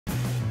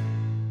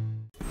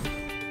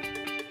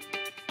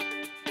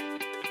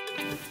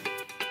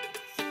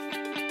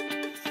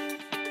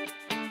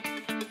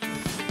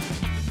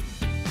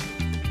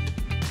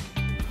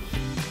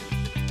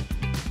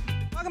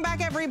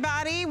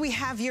everybody. We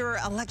have your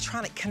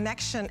electronic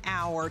connection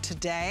hour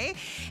today,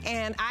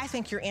 and I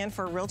think you're in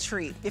for a real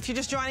treat. If you're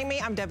just joining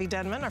me, I'm Debbie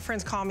Denman. Our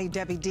friends call me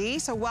Debbie D,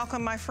 so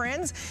welcome, my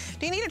friends.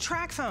 Do you need a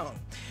track phone?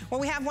 Well,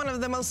 we have one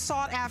of the most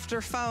sought after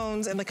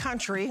phones in the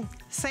country,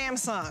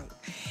 Samsung.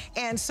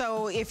 And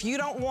so if you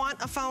don't want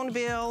a phone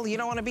bill, you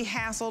don't want to be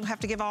hassled, have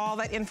to give all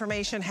that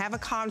information, have a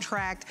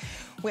contract,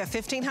 we have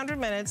 1,500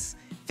 minutes,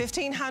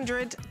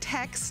 1,500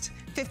 text,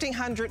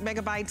 1,500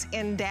 megabytes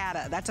in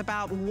data. That's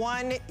about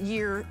 1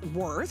 year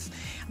worth,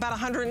 about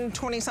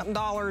 $120 something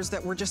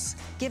that we're just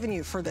giving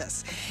you for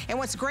this. And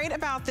what's great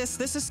about this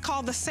is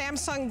called the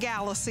Samsung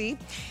Galaxy.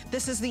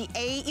 This is the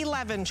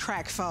A11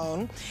 track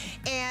phone,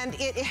 and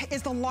it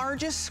is the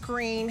largest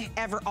screen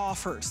ever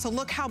offered. So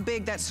look how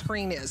big that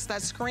screen is.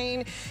 That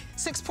screen,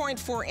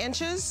 6.4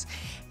 inches,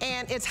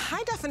 and it's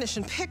high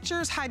definition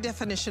pictures, high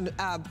definition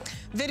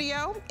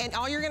video, and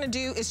all you're gonna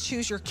do is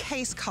choose your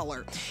case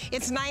color.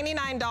 It's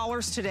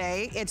 $99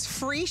 today, it's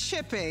free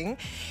shipping,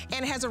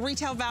 and has a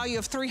retail value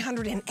of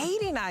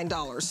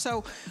 $389.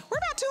 So we're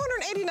about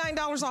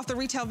 $289 off the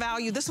retail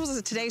value. This was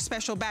a Today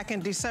special back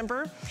in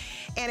December,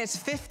 and it's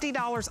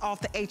 $50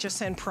 off the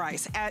HSN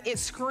price. It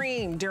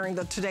screamed during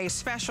the Today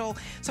special,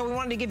 so we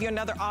wanted to give you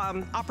another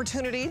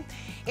opportunity.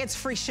 It's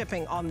free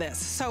shipping on this.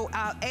 So,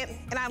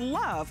 and I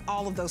love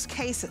all of those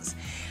cases.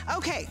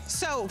 Okay,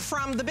 so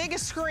from the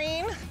biggest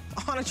screen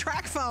on a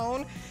track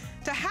phone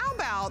to how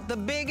about the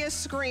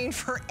biggest screen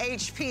for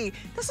HP?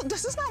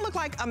 Does this not look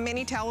like a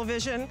mini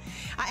television?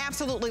 I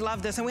absolutely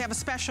love this, and we have a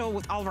special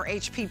with all of our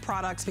HP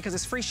products because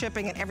it's free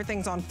shipping and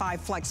everything's on 5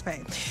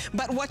 FlexPay.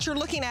 But what you're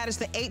looking at is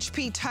the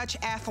HP Touch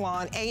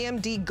Athlon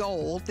AMD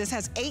Gold. This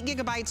has 8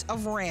 gigabytes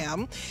of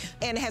RAM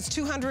and it has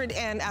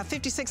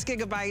 256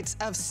 gigabytes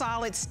of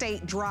solid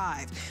state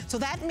drive. So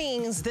that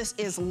means this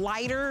is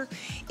lighter,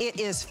 it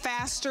is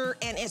faster,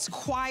 and it's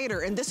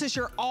quieter. And this is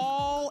your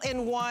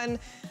all-in-one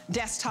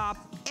desktop,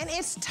 and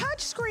it's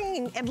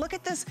touchscreen. And look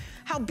at this,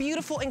 how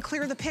beautiful and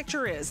clear the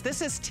picture is.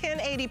 This is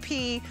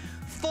 1080p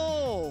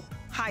full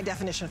high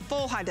definition,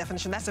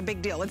 That's a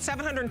big deal. It's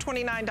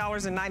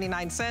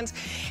 $729.99,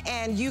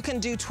 and you can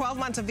do 12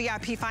 months of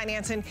VIP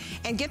financing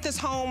and get this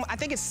home. I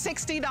think it's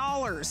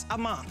 $60 a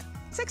month.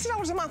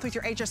 $60 a month with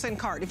your HSN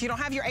card. If you don't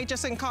have your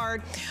HSN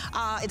card,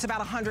 it's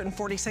about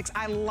 $146.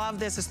 I love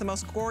this. It's the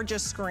most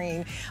gorgeous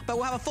screen. But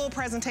we'll have a full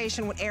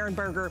presentation with Aaron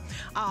Berger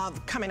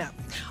coming up.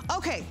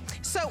 Okay,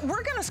 so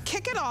we're gonna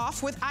kick it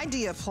off with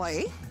Idea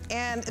Play.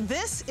 And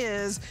this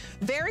is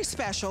very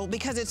special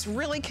because it's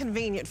really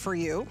convenient for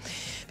you.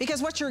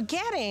 Because what you're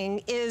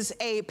getting is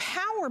a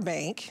power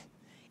bank,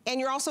 and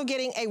you're also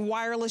getting a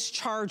wireless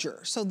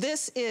charger. So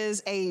this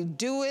is a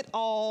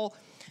do-it-all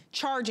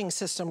charging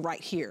system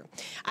right here.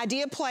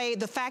 Idea Play,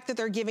 the fact that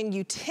they're giving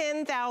you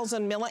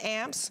 10,000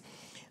 milliamps,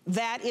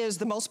 that is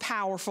the most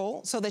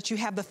powerful, so that you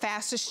have the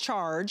fastest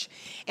charge.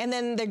 And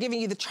then they're giving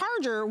you the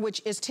charger,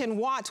 which is 10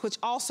 watts, which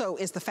also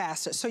is the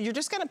fastest. So you're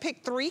just gonna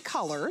pick 3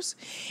 colors.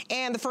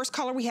 And the first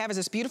color we have is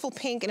this beautiful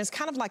pink, and it's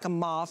kind of like a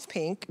mauve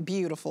pink,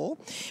 beautiful.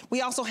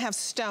 We also have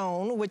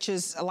stone, which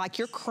is like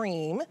your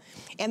cream.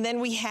 And then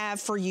we have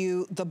for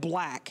you the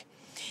black.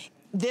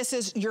 This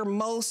is your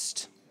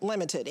most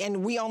limited,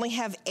 and we only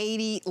have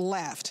 80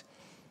 left.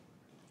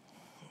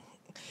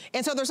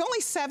 And so there's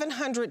only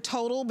 700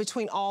 total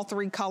between all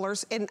 3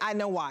 colors, and I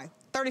know why.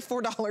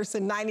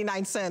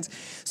 $34.99.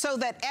 So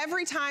that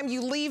every time you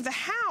leave the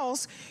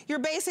house, you're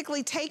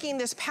basically taking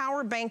this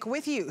power bank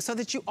with you so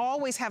that you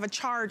always have a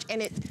charge,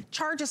 and it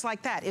charges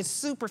like that. It's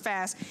super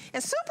fast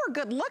and super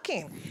good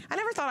looking. I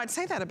never thought I'd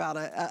say that about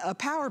a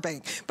power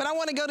bank. But I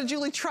want to go to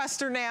Julie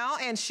Truster now,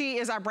 and she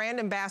is our brand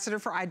ambassador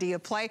for Idea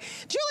Play.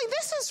 Julie,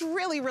 this is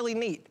really, really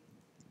neat.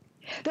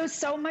 There's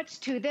so much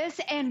to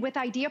this, and with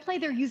Idea Play,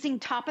 they're using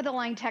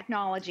top-of-the-line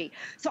technology.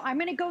 So I'm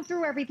gonna go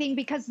through everything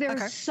because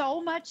there's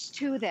so much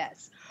to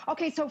this.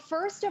 Okay, so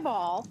first of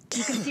all,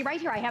 you can see right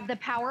here, I have the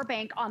power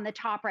bank on the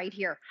top right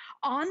here.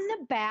 On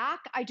the back,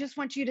 I just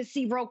want you to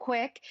see real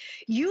quick,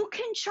 you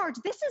can charge,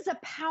 this is a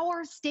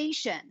power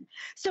station.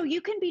 So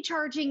you can be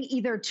charging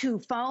either 2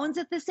 phones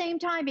at the same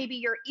time, maybe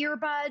your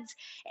earbuds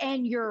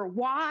and your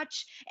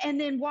watch, and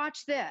then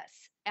watch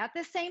this. At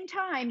the same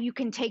time, you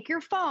can take your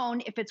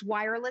phone, if it's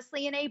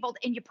wirelessly enabled,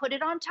 and you put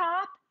it on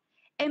top,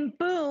 and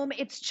boom,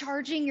 it's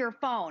charging your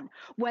phone,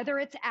 whether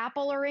it's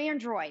Apple or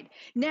Android.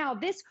 Now,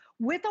 this,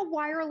 with a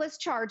wireless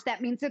charge,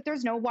 that means that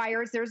there's no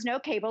wires, there's no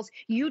cables.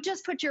 You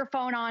just put your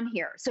phone on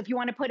here. So if you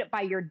want to put it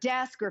by your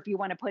desk, or if you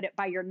want to put it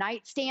by your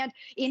nightstand,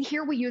 in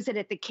here we use it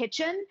at the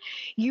kitchen.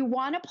 You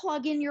want to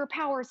plug in your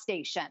power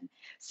station.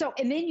 So,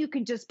 and then you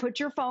can just put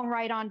your phone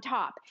right on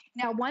top.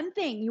 Now, one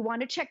thing, you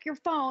want to check your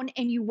phone,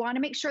 and you want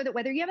to make sure that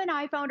whether you have an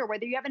iPhone or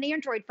whether you have an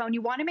Android phone,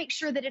 you want to make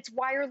sure that it's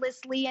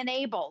wirelessly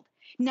enabled.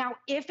 Now,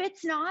 if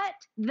it's not,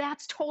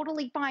 that's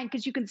totally fine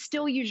because you can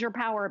still use your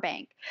power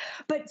bank.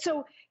 But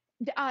so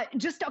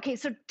okay,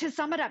 so to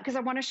sum it up, because I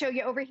want to show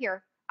you over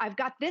here, I've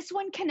got this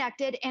one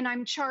connected and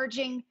I'm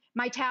charging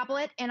my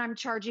tablet and I'm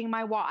charging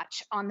my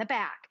watch on the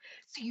back.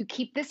 So you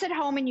keep this at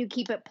home and you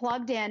keep it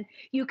plugged in.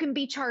 You can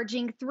be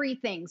charging 3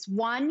 things.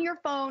 1, your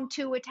phone,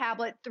 2, a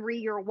tablet, 3,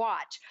 your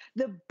watch.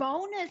 The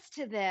bonus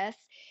to this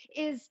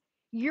is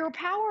your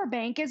power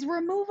bank is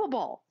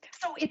removable.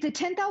 So it's a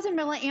 10,000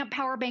 milliamp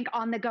power bank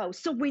on the go.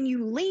 So when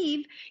you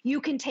leave,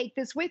 you can take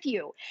this with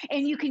you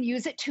and you can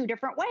use it 2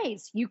 different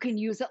ways. You can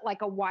use it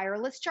like a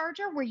wireless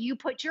charger where you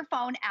put your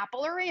phone,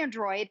 Apple or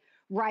Android,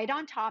 right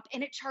on top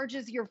and it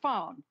charges your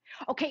phone.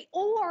 Okay,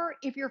 or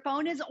if your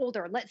phone is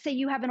older, let's say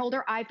you have an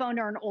older iPhone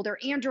or an older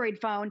Android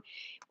phone,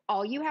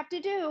 all you have to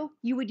do,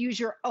 you would use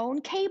your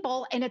own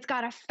cable and it's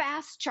got a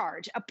fast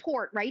charge, a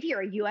port right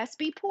here, a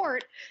USB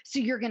port. So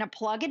you're gonna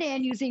plug it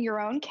in using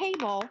your own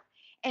cable.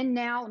 And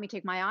now let me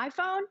take my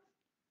iPhone.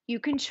 You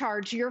can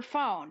charge your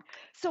phone.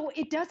 So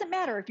it doesn't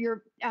matter if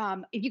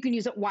if you can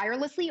use it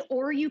wirelessly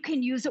or you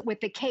can use it with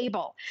the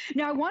cable.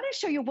 Now I want to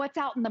show you what's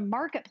out in the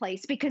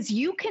marketplace because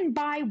you can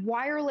buy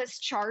wireless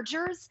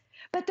chargers,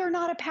 but they're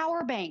not a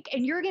power bank.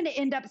 And you're going to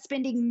end up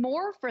spending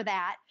more for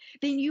that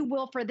than you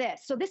will for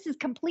this. So this is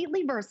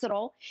completely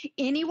versatile.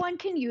 Anyone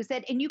can use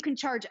it and you can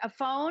charge a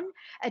phone,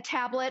 a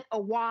tablet, a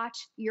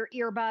watch, your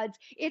earbuds.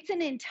 It's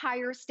an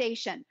entire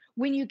station.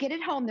 When you get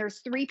it home, there's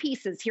 3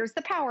 pieces. Here's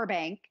the power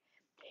bank.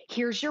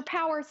 Here's your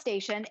power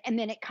station, and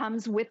then it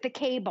comes with the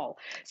cable.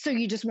 So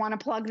you just want to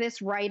plug this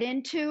right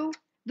into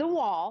the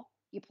wall.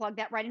 You plug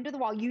that right into the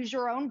wall. Use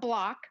your own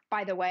block,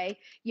 by the way.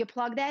 You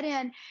plug that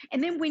in.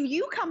 And then when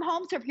you come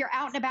home, so if you're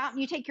out and about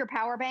and you take your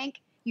power bank,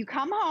 you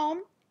come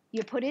home,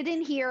 you put it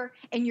in here,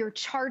 and you're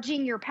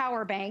charging your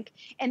power bank.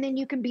 And then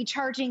you can be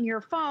charging your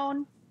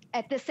phone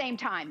at the same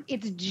time.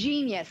 It's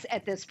genius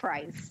at this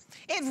price.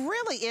 It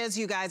really is,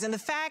 you guys. And the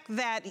fact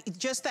that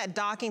just that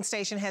docking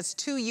station has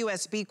 2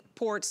 USB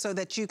ports so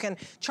that you can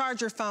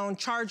charge your phone,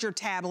 charge your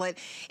tablet,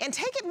 and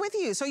take it with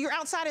you. So you're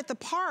outside at the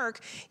park,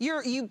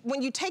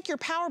 when you take your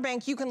power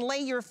bank, you can lay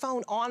your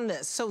phone on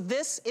this. So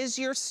this is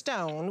your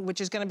stone,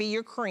 which is gonna be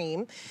your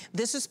cream.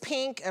 This is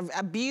pink,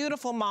 a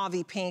beautiful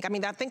mauve pink. I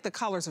mean, I think the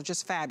colors are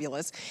just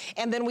fabulous.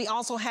 And then we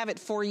also have it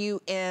for you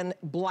in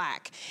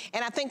black.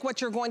 And I think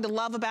what you're going to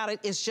love about it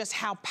is just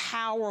how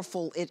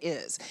powerful it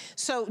is.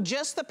 So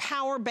just the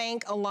power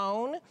bank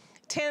alone,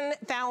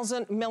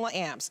 10,000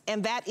 milliamps,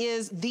 and that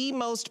is the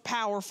most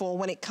powerful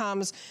when it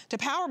comes to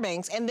power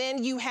banks. And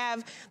then you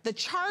have the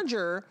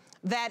charger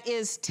that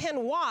is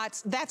 10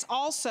 watts, that's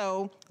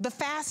also the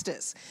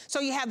fastest. So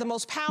you have the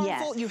most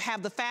powerful, yes. You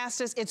have the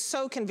fastest, it's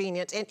so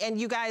convenient. And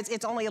you guys,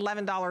 it's only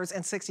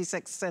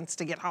 $11.66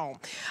 to get home.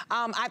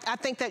 I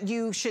think that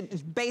you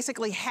should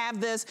basically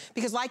have this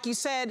because like you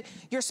said,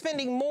 you're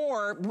spending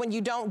more when you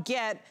don't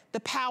get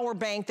the power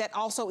bank that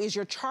also is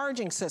your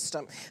charging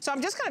system. So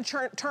I'm just gonna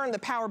turn the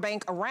power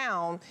bank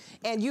around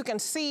and you can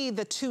see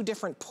the 2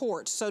 different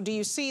ports. So do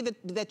you see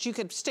that you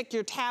could stick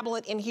your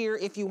tablet in here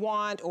if you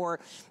want, or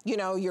you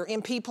know, your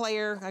MP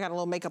player. I got a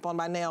little makeup on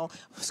my nail,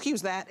 excuse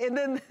that. And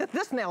then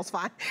this nail's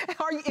fine.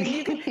 Or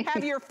you can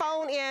have your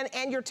phone in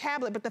and your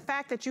tablet, but the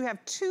fact that you have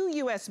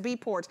 2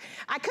 USB ports,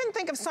 I couldn't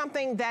think of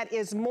something that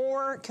is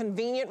more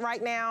convenient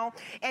right now.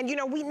 And you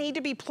know, we need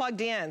to be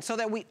plugged in so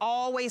that we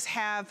always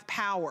have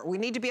power. We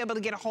need to be able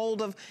to get a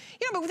hold of,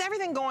 you know, but with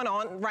everything going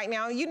on right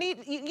now, you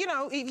need, you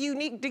know, if you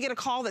need to get a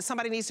call that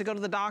somebody needs to go to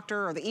the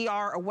doctor or the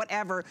ER or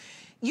whatever,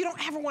 you don't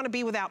ever want to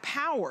be without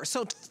power.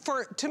 So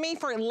to me,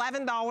 for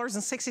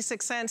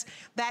 $11.66,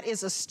 that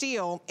is a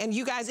steal. And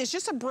you guys, it's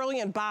just a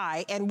brilliant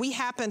buy. And we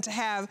happen to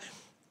have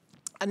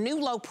a new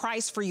low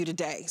price for you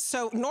today.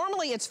 So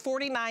normally it's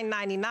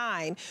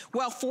 $49.99.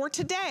 Well, for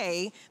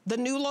today, the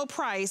new low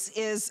price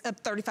is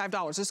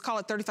 $35. Let's call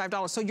it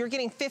 $35. So you're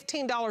getting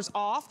 $15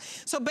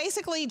 off. So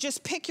basically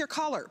just pick your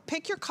color.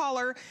 Pick your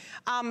color.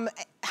 How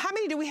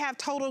many do we have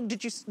total,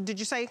 did you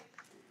say?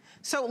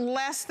 So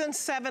less than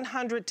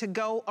 700 to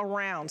go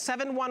around,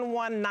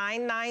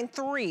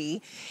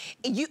 711993.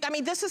 I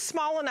mean, this is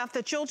small enough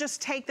that you'll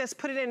just take this,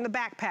 put it in the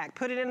backpack,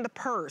 put it in the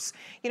purse,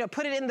 you know,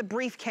 put it in the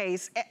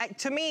briefcase.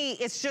 To me,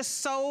 it's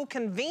just so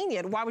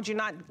convenient. Why would you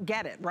not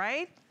get it,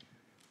 right?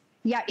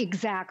 Yeah,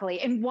 exactly.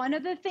 And one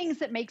of the things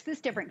that makes this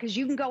different, because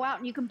you can go out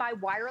and you can buy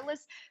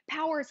wireless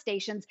power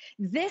stations,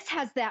 this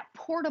has that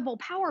portable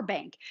power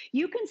bank.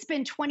 You can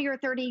spend $20 or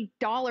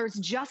 $30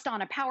 just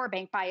on a power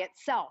bank by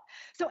itself.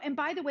 So, and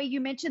by the way,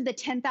 you mentioned the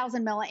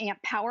 10,000 milliamp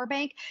power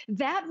bank.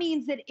 That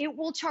means that it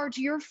will charge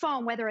your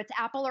phone, whether it's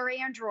Apple or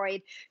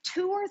Android,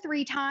 2 or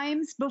 3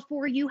 times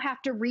before you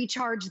have to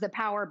recharge the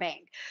power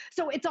bank.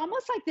 So it's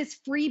almost like this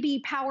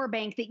freebie power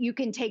bank that you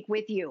can take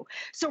with you.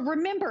 So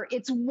remember,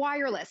 it's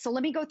wireless. So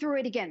let me go through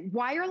it again.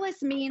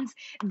 Wireless means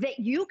that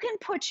you can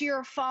put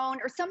your phone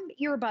or some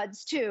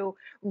earbuds too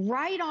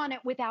right on it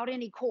without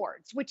any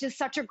cords, which is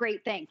such a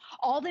great thing.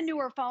 All the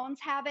newer phones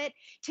have it.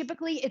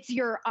 Typically it's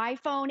your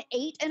iPhone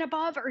 8 and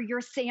above or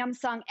your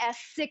Samsung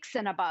S6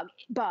 and above.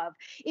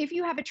 If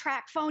you have a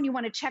track phone, you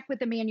want to check with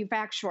the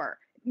manufacturer.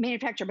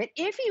 manufacturer. But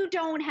if you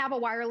don't have a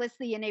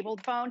wirelessly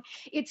enabled phone,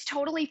 it's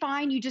totally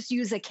fine. You just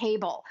use a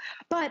cable.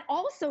 But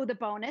also the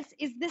bonus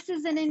is this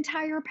is an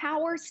entire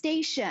power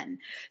station.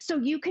 So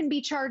you can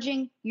be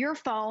charging your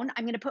phone.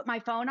 I'm going to put my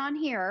phone on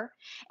here,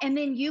 and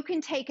then you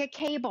can take a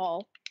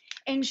cable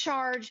and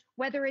charge,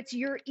 whether it's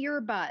your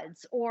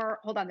earbuds or,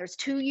 hold on, there's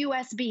 2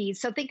 USBs.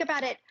 So think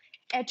about it.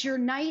 At your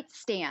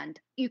nightstand,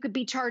 you could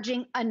be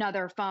charging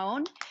another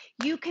phone.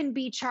 You can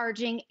be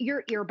charging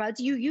your earbuds.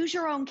 You use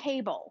your own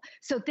cable.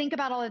 So think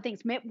about all the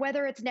things,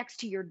 whether it's next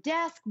to your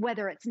desk,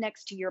 whether it's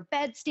next to your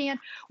bedstand.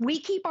 We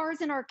keep ours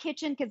in our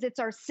kitchen because it's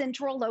our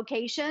central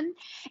location.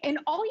 And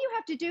all you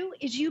have to do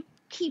is you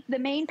keep the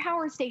main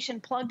power station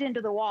plugged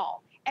into the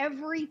wall.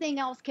 Everything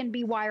else can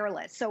be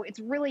wireless. So it's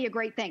really a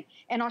great thing.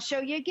 And I'll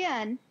show you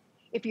again,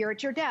 if you're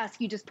at your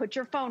desk, you just put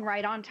your phone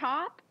right on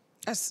top.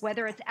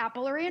 Whether it's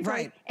Apple or Android,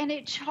 right, and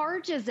it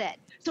charges it.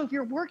 So if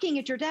you're working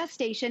at your desk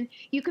station,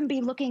 you can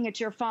be looking at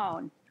your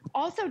phone.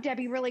 Also,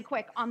 Debbie, really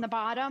quick, on the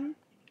bottom,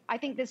 I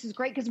think this is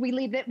great because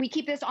we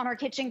keep this on our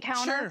kitchen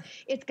counter. Sure.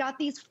 It's got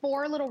these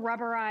 4 little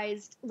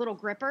rubberized little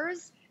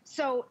grippers,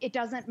 so it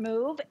doesn't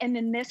move. And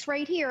then this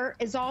right here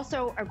is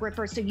also a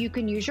gripper, so you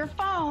can use your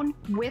phone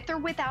with or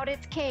without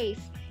its case,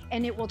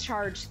 and it will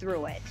charge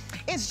through it.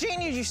 It's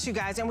genius, you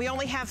guys, and we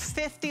only have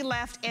 50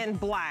 left in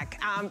black.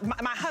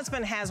 My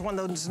husband has one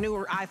of those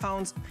newer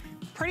iPhones.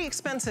 Pretty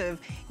expensive.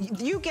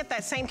 You get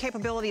that same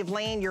capability of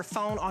laying your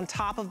phone on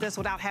top of this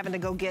without having to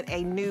go get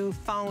a new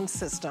phone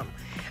system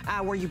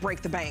where you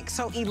break the bank.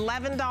 So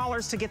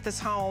 $11 to get this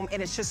home,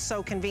 and it's just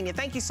so convenient.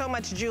 Thank you so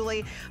much,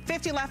 Julie.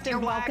 50 left in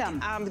black. You're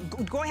welcome.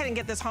 Go ahead and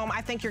get this home.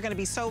 I think you're going to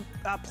be so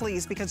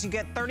pleased because you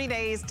get 30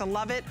 days to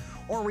love it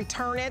or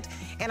return it.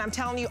 And I'm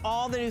telling you,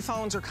 all the new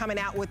phones are coming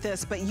out with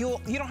this, but you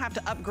don't have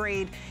to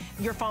upgrade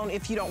your phone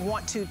if you don't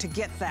want to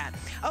get that.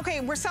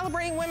 Okay, we're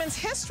celebrating Women's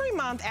History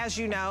Month, as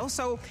you know.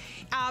 So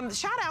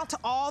shout out to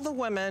all the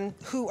women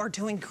who are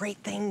doing great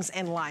things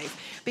in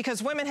life,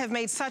 because women have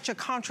made such a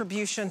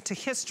contribution to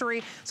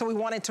history. So we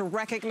wanted to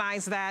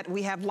recognize that.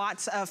 We have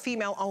lots of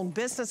female-owned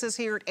businesses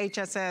here at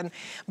HSN,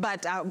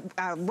 but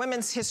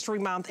Women's History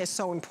Month is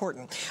so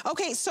important.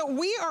 Okay, so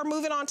we are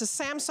moving on to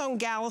Samsung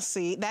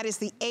Galaxy. That is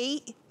the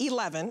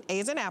A11, A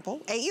as in Apple,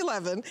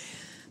 A11.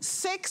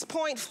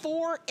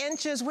 6.4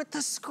 inches with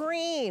the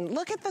screen.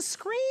 Look at the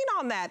screen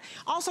on that.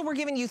 Also, we're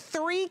giving you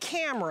 3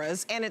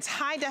 cameras, and it's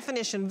high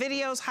definition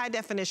videos, high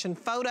definition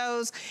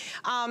photos.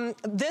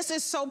 This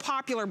is so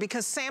popular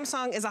because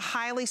Samsung is a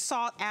highly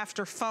sought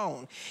after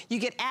phone. You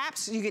get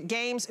apps, you get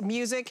games,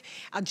 music,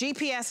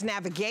 GPS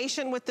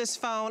navigation with this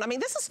phone. I mean,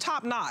 this is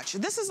top notch.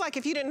 This is like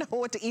if you didn't know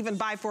what to even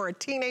buy for a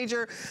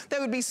teenager, they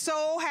would be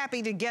so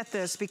happy to get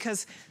this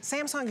because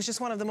Samsung is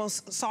just one of the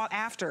most sought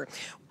after.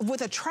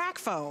 With a track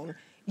phone,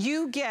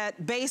 you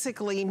get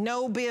basically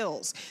no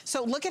bills.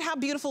 So look at how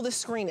beautiful this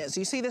screen is.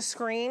 You see this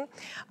screen?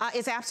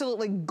 It's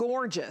absolutely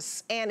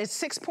gorgeous. And it's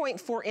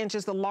 6.4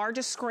 inches, the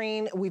largest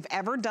screen we've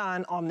ever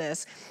done on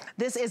this.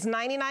 This is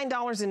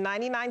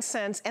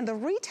 $99.99, and the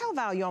retail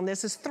value on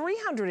this is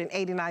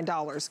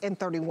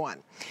 $389.31.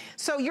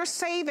 So you're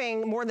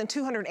saving more than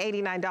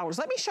 $289.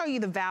 Let me show you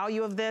the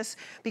value of this,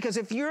 because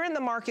if you're in the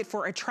market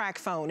for a track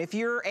phone, if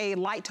you're a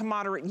light to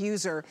moderate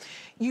user,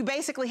 you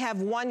basically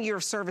have 1 year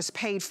of service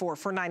paid for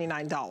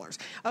 $99.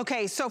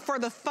 Okay, so for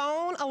the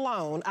phone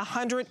alone,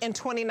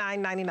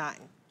 $129.99.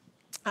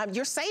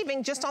 You're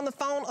saving just on the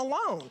phone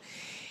alone.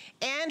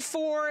 And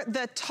for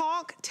the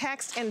talk,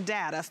 text, and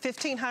data,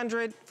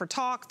 $1,500 for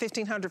talk,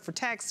 $1,500 for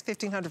text,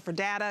 $1,500 for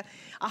data,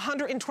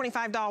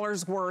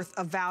 $125 worth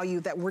of value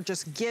that we're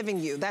just giving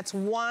you. That's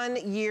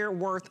 1 year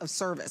worth of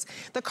service.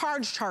 The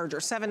card charger,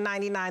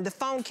 $7.99. The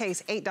phone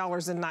case,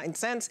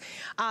 $8.09.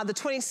 The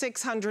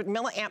 2600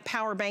 milliamp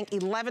power bank,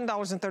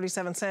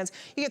 $11.37.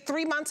 You get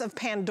 3 months of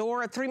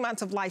Pandora, 3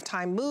 months of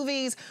Lifetime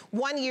movies,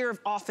 1 year of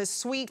Office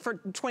Suite for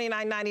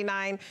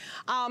 $29.99.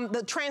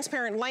 The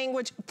transparent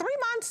language, 3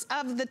 months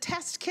of the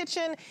test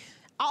kitchen,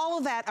 all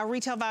of that, a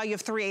retail value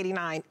of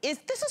 $389.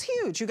 This is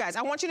huge, you guys.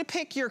 I want you to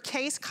pick your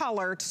case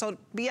color, so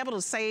be able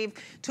to save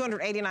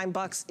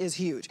 $289 is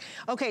huge.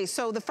 Okay,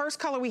 so the first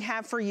color we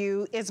have for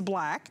you is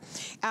black,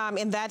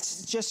 and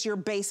that's just your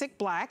basic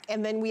black.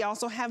 And then we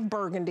also have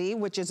burgundy,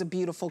 which is a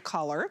beautiful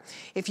color,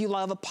 if you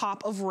love a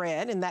pop of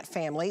red in that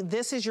family.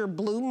 This is your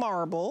blue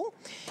marble.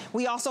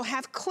 We also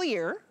have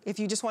clear, if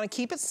you just want to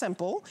keep it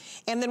simple.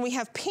 And then we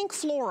have pink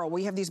floral.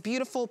 We have these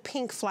beautiful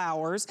pink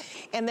flowers.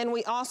 And then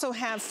we also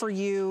have for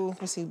you,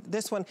 see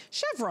this one,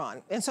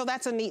 chevron. And so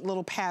that's a neat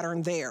little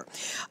pattern there.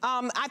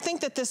 I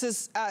think that this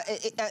is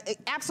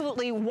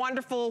absolutely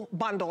wonderful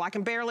bundle. I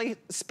can barely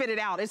spit it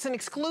out. It's an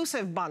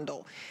exclusive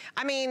bundle.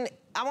 I mean,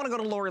 I want to go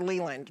to Lori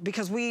Leland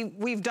because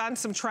we've done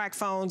some track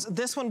phones.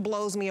 This one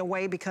blows me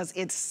away because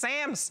it's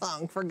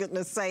Samsung, for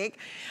goodness sake.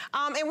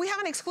 And we have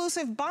an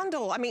exclusive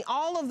bundle. I mean,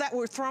 all of that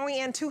we're throwing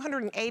in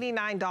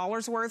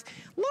 $289 worth.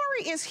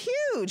 Lori is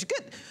huge.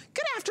 Good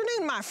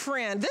afternoon, my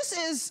friend. This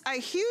is a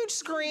huge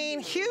screen,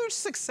 huge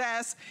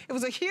success. It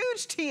was a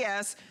huge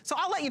TS, so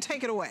I'll let you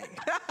take it away.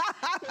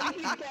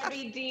 Thank you,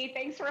 Debbie D.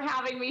 Thanks for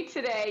having me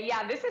today.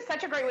 Yeah, this is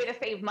such a great way to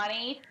save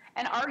money.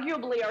 And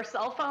arguably our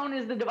cell phone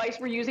is the device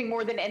we're using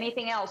more than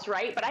anything else,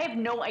 right? But I have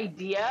no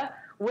idea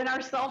when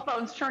our cell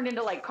phones turned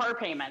into like car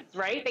payments,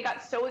 right? They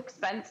got so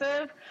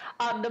expensive.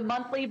 The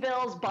monthly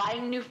bills,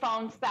 buying new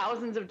phones,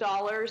 thousands of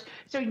dollars.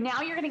 So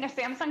now you're getting a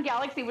Samsung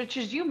Galaxy, which,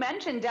 as you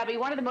mentioned, Debbie,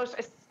 one of the most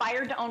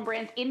aspired to own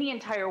brands in the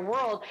entire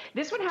world.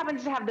 This one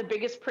happens to have the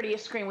biggest,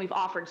 prettiest screen we've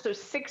offered. So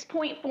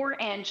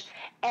 6.4 inch,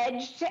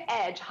 edge to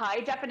edge, high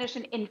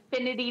definition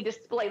infinity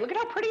display. Look at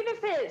how pretty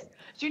this is.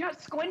 So you're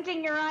not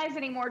squinting your eyes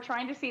anymore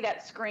trying to see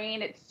that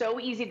screen. It's so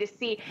easy to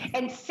see.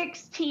 And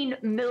 16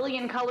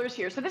 million colors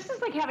here. So this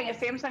is like having a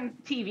Samsung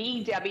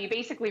TV, Debbie,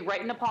 basically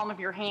right in the palm of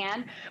your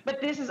hand. But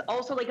this is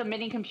also like a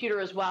mini computer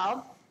as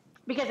well,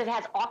 because it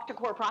has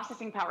octa-core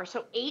processing power.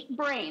 So 8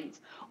 brains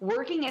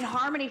working in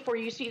harmony for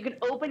you, so you can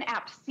open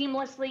apps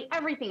seamlessly.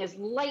 Everything is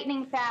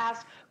lightning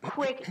fast,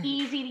 quick,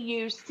 easy to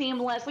use,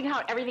 seamless. Look at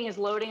how everything is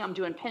loading. I'm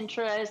doing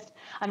Pinterest.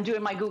 I'm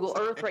doing my Google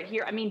Earth right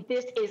here. I mean,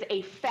 this is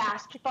a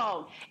fast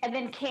phone. And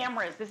then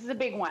cameras. This is a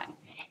big one.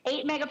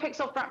 8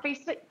 megapixel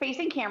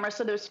front-facing camera,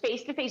 so those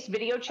face-to-face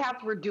video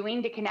chats we're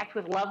doing to connect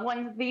with loved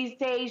ones these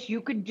days,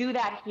 you could do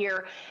that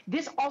here.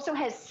 This also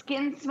has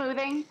skin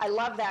smoothing. I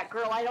love that,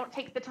 girl. I don't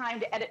take the time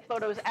to edit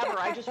photos ever.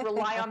 I just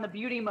rely on the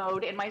beauty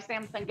mode in my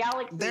Samsung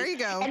Galaxy. There you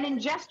go. And then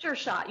gesture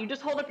shot. You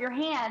just hold up your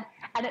hand,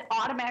 and it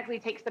automatically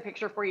takes the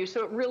picture for you.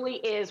 So it really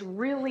is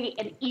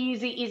an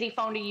easy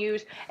phone to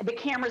use. The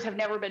cameras have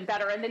never been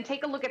better. And then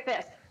take a look at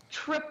this.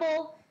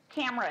 Triple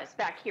cameras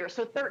back here.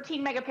 So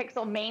 13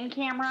 megapixel main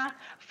camera,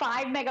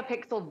 5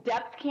 megapixel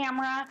depth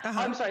camera.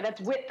 I'm sorry, that's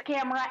width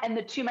camera, and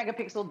the 2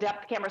 megapixel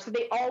depth camera. So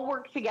they all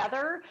work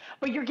together,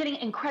 but you're getting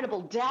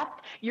incredible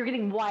depth. You're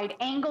getting wide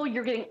angle.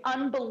 You're getting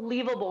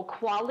unbelievable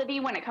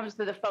quality when it comes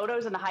to the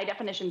photos and the high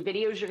definition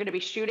videos you're going to be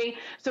shooting.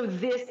 So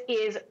this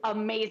is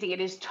amazing. It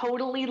is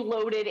totally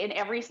loaded in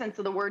every sense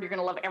of the word. You're going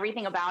to love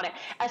everything about it,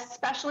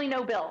 especially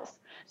no bills.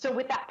 So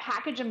with that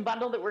package and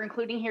bundle that we're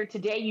including here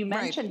today, you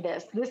mentioned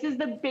this. This is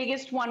the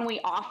biggest one we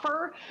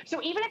offer.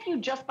 So even if you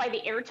just buy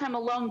the airtime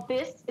alone,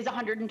 this is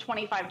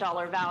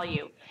 $125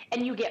 value.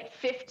 And you get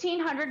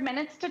 1,500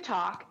 minutes to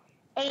talk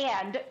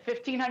and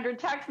 1,500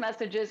 text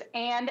messages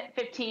and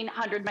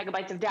 1,500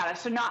 megabytes of data.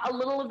 So not a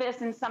little of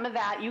this and some of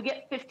that. You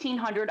get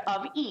 1,500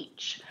 of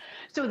each.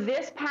 So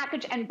this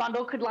package and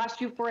bundle could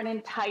last you for an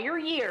entire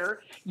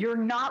year. You're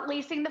not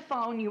leasing the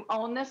phone. You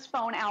own this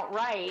phone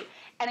outright.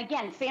 And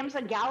again,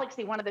 Samsung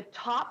Galaxy, one of the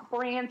top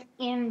brands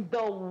in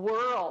the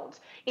world.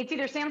 It's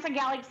either Samsung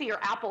Galaxy or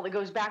Apple that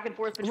goes back and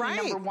forth between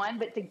number one,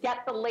 but to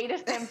get the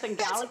latest Samsung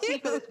Galaxy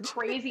for this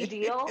crazy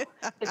deal,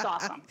 it's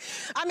awesome.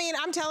 I mean,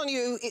 I'm telling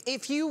you,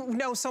 if you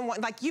know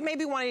someone, like you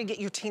maybe wanting to get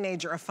your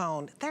teenager a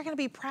phone, they're gonna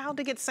be proud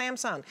to get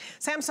Samsung.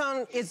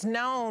 Samsung is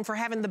known for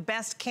having the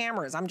best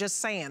cameras. I'm just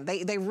saying,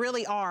 they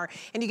really are.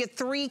 And you get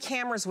 3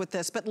 cameras with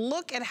this, but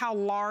look at how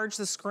large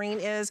the screen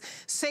is.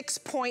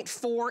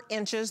 6.4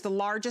 inches, the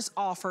largest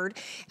offered.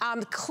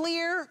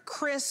 Clear,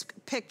 crisp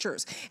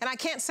pictures. And I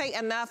can't say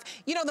enough,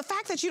 you know, the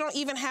fact that you don't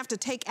even have to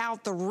take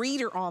out the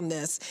reader on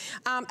this.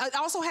 It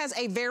also has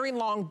a very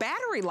long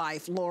battery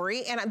life,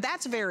 Lori, and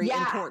that's very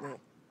important.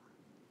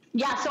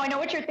 Yeah, so I know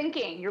what you're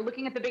thinking. You're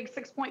looking at the big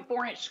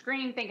 6.4 inch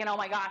screen thinking, oh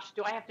my gosh,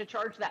 do I have to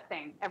charge that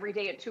thing every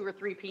day at 2 or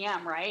 3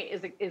 p.m., right?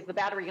 Is the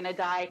battery gonna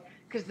die?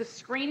 Because the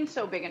screen's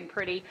so big and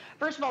pretty.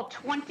 First of all,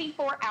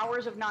 24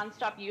 hours of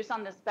nonstop use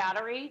on this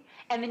battery.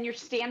 And then your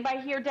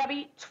standby here,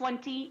 Debbie,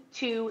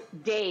 22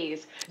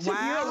 days. So if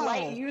you're a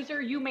light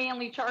user, you may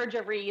only charge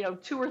every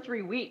 2 or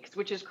 3 weeks,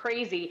 which is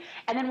crazy.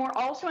 And then we're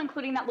also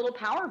including that little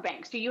power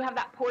bank. So you have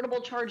that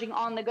portable charging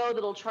on the go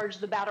that'll charge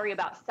the battery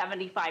about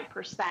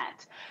 75%.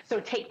 So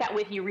take that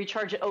with you,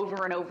 recharge it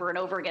over and over and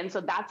over again. So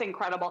that's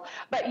incredible.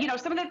 But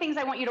some of the things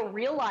I want you to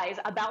realize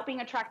about being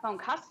a TracFone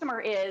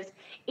customer is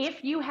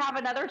if you have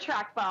another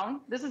TracFone,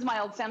 this is my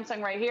old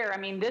Samsung right here. I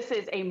mean, this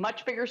is a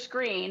much bigger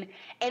screen.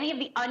 Any of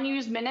the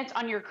unused minutes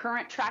on your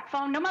current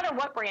TracFone, no matter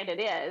what brand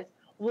it is,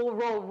 will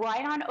roll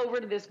right on over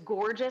to this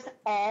gorgeous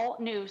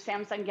all-new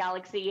Samsung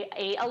Galaxy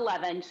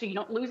A11, so you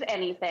don't lose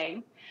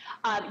anything.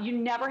 You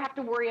never have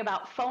to worry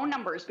about phone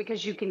numbers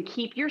because you can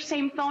keep your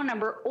same phone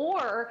number,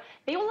 or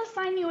they will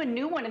assign you a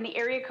new one in the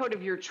area code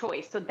of your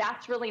choice. So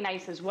that's really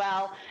nice as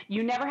well.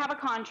 You never have a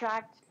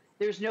contract.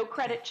 There's no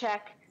credit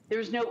check.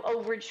 There's no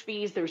overage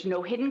fees. There's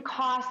no hidden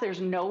costs. There's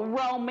no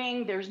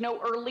roaming. There's no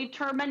early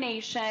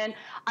termination.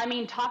 I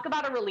mean, talk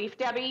about a relief,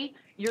 Debbie.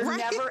 You're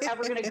never,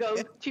 ever going to go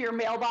to your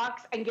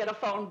mailbox and get a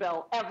phone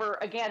bill ever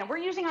again. And we're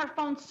using our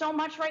phones so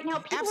much right now.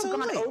 People have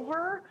gone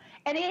over,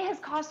 and it has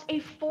cost a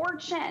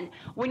fortune.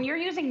 When you're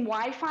using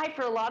Wi-Fi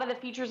for a lot of the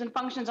features and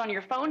functions on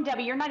your phone,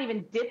 Debbie, you're not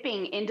even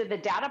dipping into the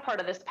data part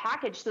of this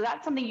package. So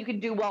that's something you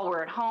can do while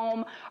we're at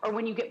home or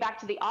when you get back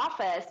to the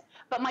office.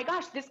 But my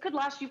gosh, this could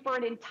last you for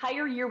an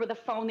entire year with a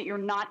phone that you're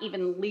not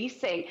even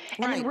leasing.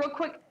 And then real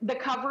quick, the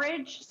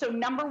coverage. So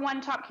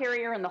 #1 top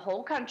carrier in the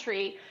whole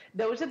country.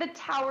 Those are the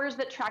towers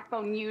that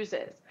TracFone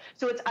uses.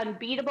 So it's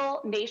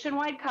unbeatable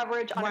nationwide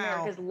coverage on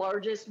America's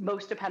largest,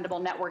 most dependable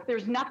network.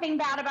 There's nothing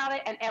bad about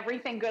it and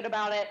everything good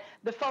about it.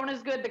 The phone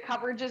is good, the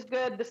coverage is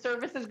good, the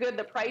service is good,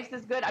 the price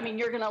is good. I mean,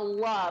 you're gonna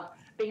love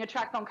being a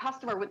TracFone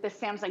customer with this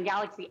Samsung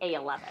Galaxy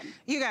A11.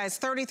 You guys,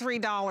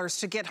 $33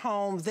 to get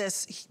home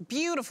this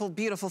beautiful,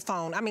 beautiful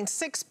phone. I mean,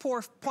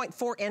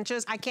 6.4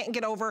 inches. I can't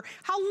get over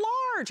how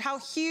large, how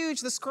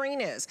huge the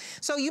screen is.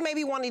 So you may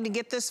be wanting to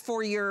get this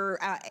for your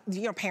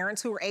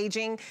parents who are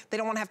aging. They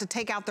don't want to have to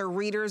take out their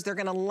readers. They're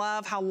gonna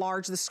love how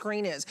large the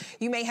screen is.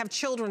 You may have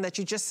children that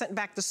you just sent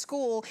back to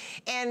school,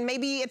 and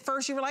maybe at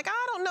first you were like,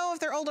 I don't know if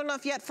they're old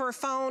enough yet for a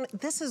phone.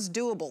 This is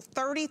doable.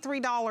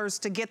 $33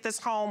 to get this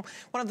home.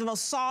 One of the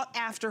most sought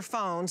after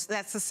phones.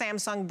 That's the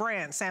Samsung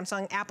brand.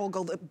 Samsung, Apple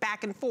go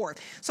back and forth.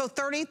 So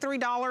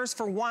 $33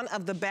 for one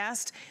of the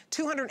best,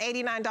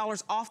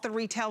 $289 off the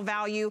retail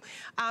value.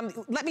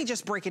 Let me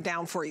just break it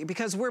down for you,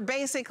 because we're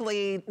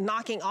basically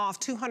knocking off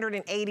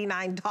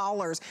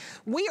 $289.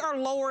 We are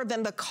lower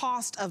than the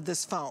cost of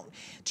this phone.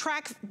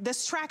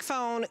 This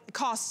TracFone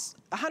costs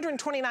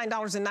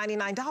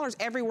 $129.99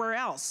 everywhere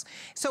else.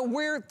 So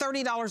we're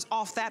 $30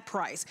 off that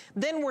price.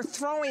 Then we're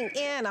throwing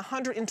in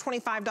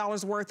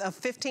 $125 worth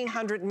of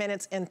 1,500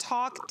 minutes in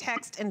talk,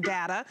 text, and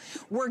data.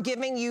 We're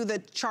giving you the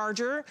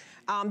charger.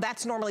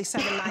 That's normally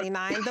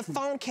 $7.99. The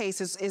phone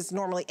case is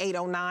normally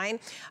 $8.09.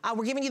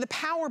 We're giving you the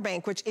power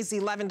bank, which is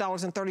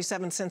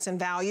 $11.37 in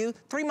value.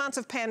 3 months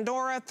of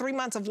Pandora, 3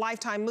 months of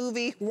Lifetime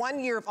Movie, 1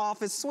 year of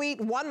Office Suite,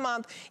 1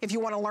 month if you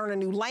want to learn a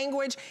new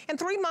language, and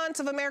 3 months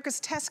of America's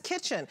Test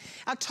Kitchen.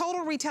 A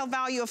total retail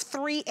value of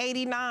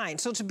 $389.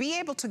 So to be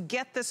able to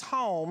get this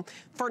home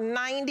for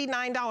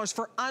 $99,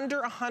 for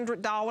under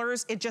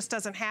 $100, it just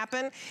doesn't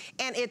happen.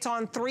 And it's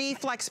on 3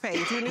 flex pay.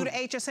 If you're new to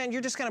HSN,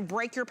 you're just gonna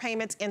break your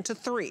payments into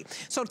 3.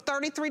 So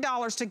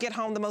 $33 to get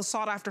home the most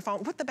sought after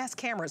phone with the best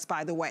cameras,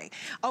 by the way.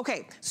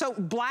 Okay, so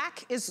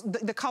black is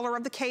the color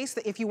of the case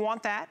if you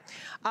want that.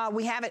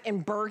 We have it in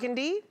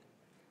burgundy.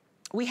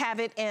 We have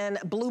it in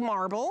blue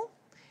marble.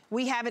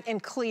 We have it in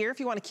clear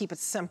if you want to keep it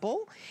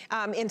simple.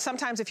 And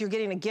sometimes if you're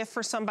getting a gift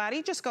for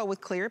somebody, just go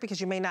with clear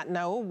because you may not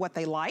know what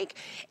they like.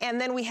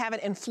 And then we have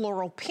it in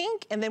floral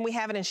pink, and then we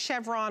have it in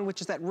chevron, which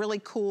is that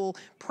really cool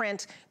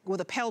print with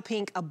a pale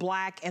pink, a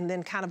black, and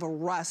then kind of a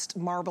rust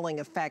marbling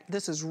effect.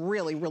 This is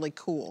really, really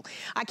cool.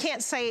 I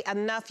can't say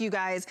enough, you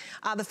guys,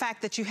 the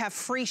fact that you have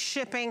free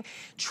shipping.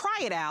 Try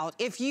it out.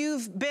 If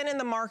you've been in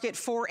the market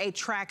for a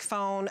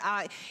TracFone,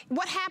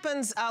 what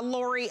happens,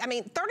 Lori? I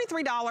mean,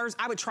 $33,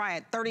 I would try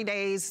it, 30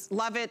 days,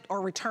 love it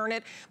or return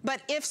it.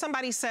 But if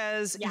somebody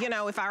says, you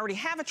know, if I already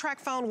have a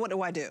TracFone, what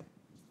do I do?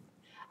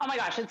 Oh my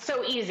gosh, it's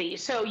so easy.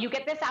 So you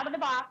get this out of the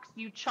box,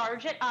 you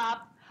charge it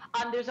up.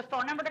 There's a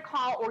phone number to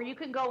call, or you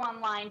can go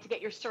online to get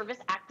your service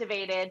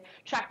activated.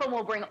 TracFone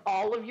will bring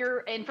all of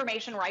your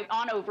information right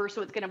on over,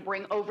 so it's going to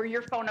bring over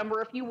your phone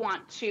number if you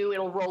want to.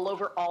 It'll roll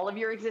over all of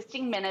your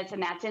existing minutes,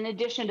 and that's in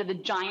addition to the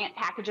giant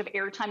package of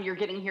airtime you're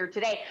getting here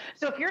today.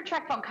 So if you're a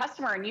TracFone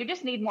customer and you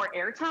just need more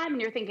airtime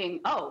and you're thinking,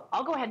 oh,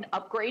 I'll go ahead and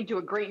upgrade to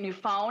a great new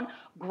phone,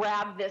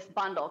 grab this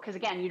bundle, because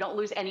again, you don't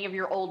lose any of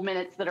your old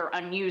minutes that are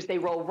unused. They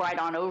roll right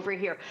on over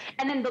here.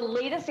 And then the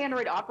latest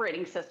Android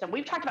operating system.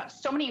 We've talked about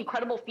so many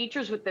incredible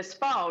features with this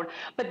phone,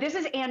 but this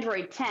is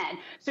Android 10.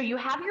 So you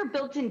have your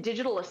built-in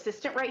digital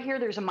assistant right here.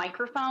 There's a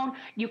microphone.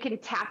 You can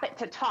tap it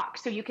to talk,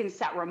 so you can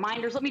set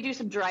reminders. Let me do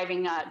some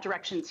driving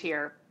directions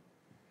here.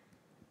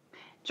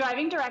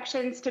 Driving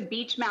directions to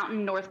Beach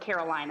Mountain, North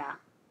Carolina.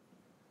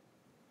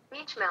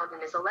 Beach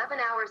Mountain is 11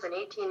 hours and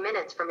 18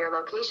 minutes from your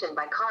location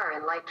by car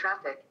and light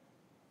traffic.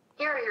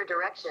 Here are your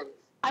directions.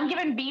 I'm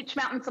giving Beach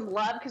Mountain some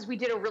love because we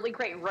did a really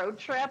great road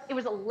trip. It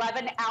was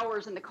 11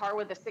 hours in the car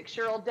with a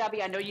 6-year-old,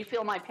 Debbie. I know you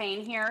feel my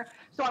pain here.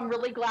 So I'm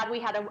really glad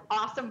we had an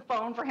awesome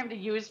phone for him to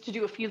use to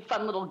do a few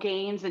fun little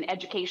games and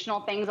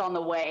educational things on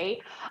the way.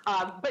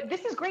 But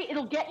this is great.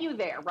 It'll get you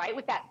there, right?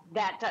 With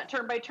that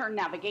turn-by-turn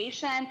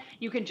navigation.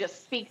 You can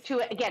just speak to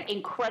it. Again,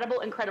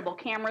 incredible, incredible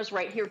cameras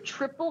right here.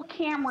 Triple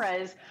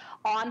cameras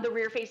on the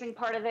rear-facing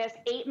part of this,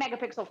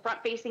 8-megapixel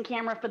front-facing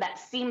camera for that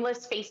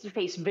seamless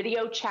face-to-face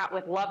video chat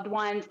with loved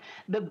ones,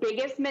 the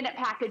biggest minute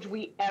package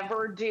we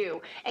ever do.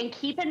 And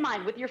keep in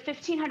mind, with your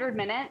 1,500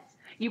 minutes,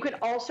 you can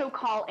also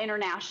call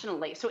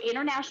internationally. So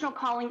international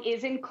calling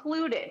is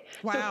included.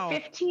 Wow. So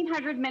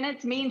 1,500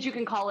 minutes means you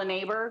can call a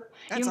neighbor.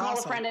 That's you can call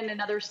awesome. a friend in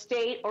another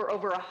state, or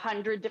over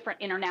 100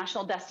 different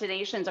international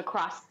destinations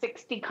across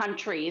 60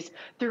 countries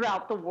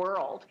throughout the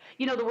world.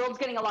 You know, the world's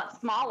getting a lot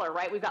smaller,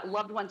 right? We've got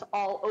loved ones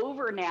all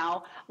over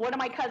now. One of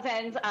my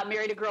cousins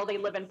married a girl. They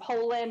live in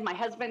Poland. My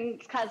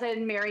husband's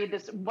cousin married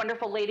this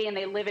wonderful lady, and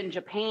they live in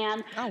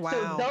Japan. Oh, wow.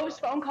 So those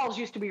phone calls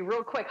used to be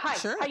real quick. Hi,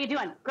 Sure. how you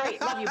doing?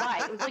 Great, love you,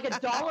 bye. It was like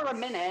 $1 a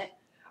minute.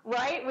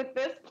 Right? With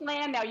this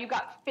plan now, you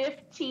got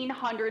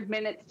 1,500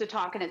 minutes to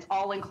talk, and it's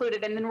all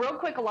included. And then real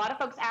quick, a lot of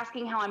folks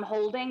asking how I'm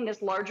holding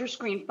this larger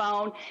screen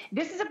phone.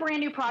 This is a brand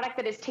new product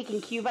that is taking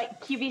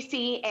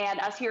QVC and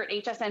us here at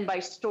HSN by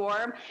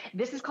storm.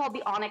 This is called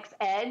the Onyx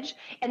Edge.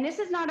 And this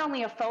is not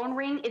only a phone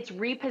ring, it's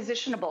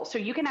repositionable. So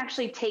you can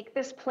actually take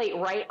this plate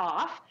right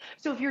off.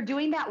 So if you're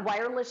doing that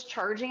wireless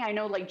charging, I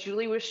know like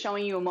Julie was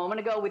showing you a moment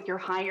ago with your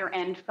higher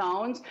end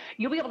phones,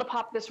 you'll be able to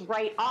pop this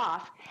right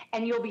off,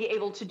 and you'll be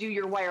able to do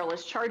your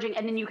wireless charging. charging,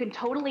 and then you can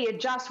totally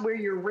adjust where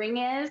your ring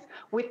is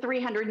with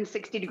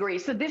 360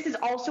 degrees. So this is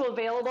also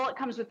available. It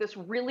comes with this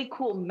really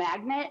cool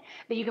magnet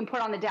that you can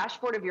put on the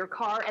dashboard of your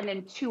car, and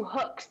then 2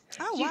 hooks.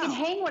 Oh, so you wow. can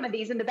hang one of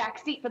these in the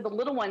back seat for the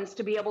little ones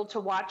to be able to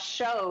watch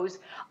shows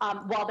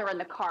while they're in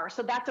the car.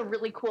 So that's a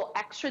really cool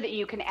extra that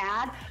you can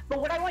add.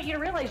 But what I want you to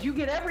realize, you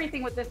get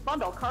everything with this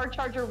bundle: car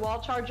charger, wall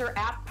charger,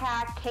 app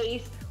pack,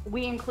 case.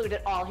 We include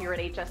it all here at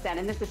HSN,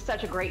 and this is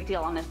such a great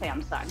deal on the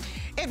Samsung.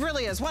 It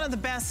really is one of the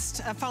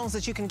best phones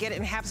that you can get.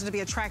 It happens to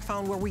be a track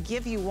phone where we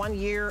give you 1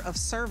 year of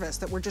service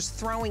that we're just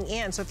throwing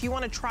in. So if you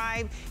want to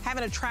try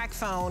having a track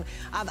phone,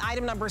 the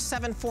item number is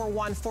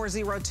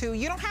 741402.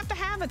 You don't have to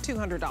have a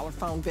 $200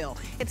 phone bill.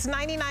 It's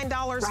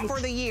 $99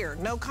 for the year.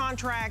 No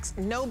contracts,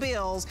 no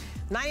bills.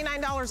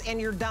 $99 and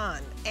you're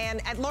done.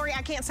 And Lori,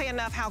 I can't say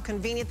enough how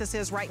convenient this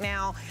is right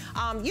now,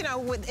 you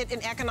know,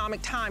 in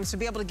economic times, to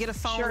be able to get a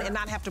phone and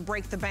not have to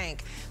break the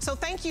bank. So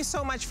thank you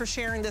so much for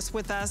sharing this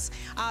with us.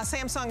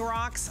 Samsung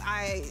rocks.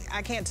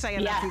 I can't say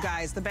enough, you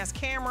guys. The best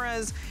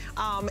cameras.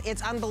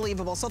 It's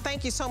unbelievable. So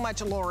thank you so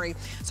much, Lori.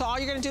 So all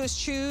you're going to do is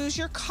choose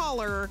your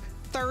color,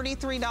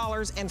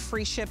 $33 and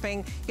free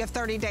shipping. You have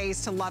 30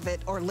 days to love it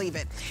or leave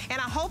it. And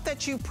I hope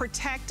that you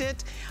protect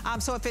it.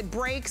 So if it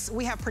breaks,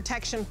 we have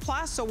Protection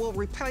Plus, so we'll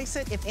replace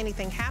it if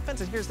anything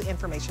happens. And here's the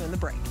information in the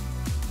break.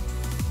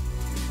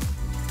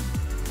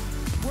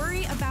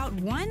 Worry about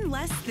one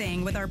less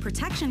thing with our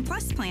Protection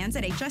Plus plans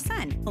at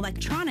HSN.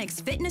 Electronics,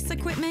 fitness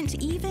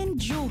equipment, even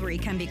jewelry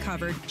can be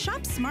covered.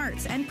 Shop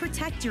smart and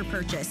protect your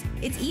purchase.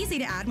 It's easy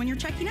to add when you're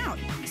checking out.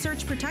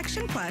 Search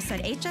Protection Plus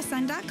at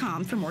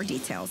hsn.com for more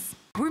details.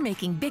 We're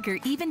making bigger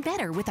even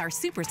better with our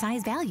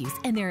supersize values,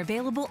 and they're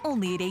available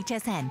only at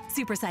HSN.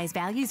 Supersize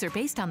values are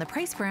based on the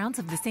price per ounce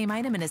of the same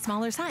item in a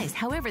smaller size.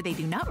 However, they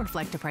do not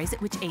reflect a price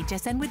at which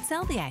HSN would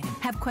sell the item.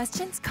 Have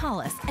questions?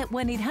 Call us at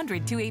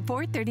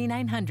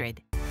 1-800-284-3900.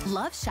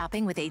 Love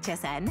shopping with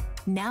HSN?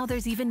 Now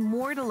there's even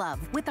more to love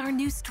with our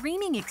new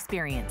streaming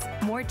experience.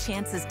 More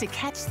chances to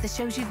catch the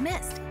shows you've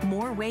missed.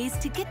 More ways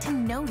to get to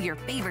know your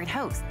favorite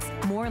hosts.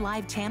 More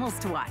live channels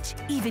to watch,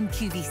 even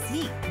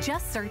QVC.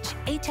 Just search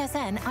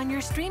HSN on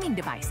your streaming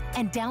device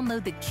and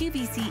download the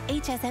QVC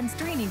HSN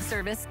streaming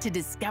service to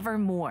discover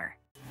more.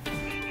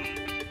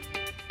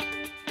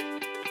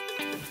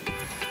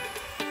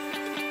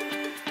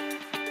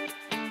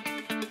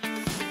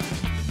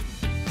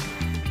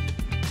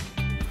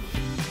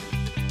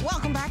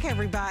 Welcome back,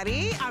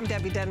 everybody. I'm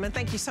Debbie Denman.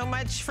 Thank you so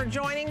much for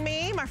joining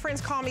me. My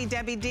friends call me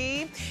Debbie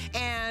D,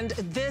 and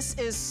this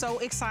is so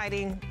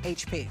exciting,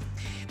 HP.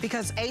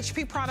 Because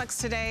HP products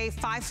today,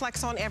 5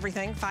 flex on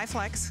everything, 5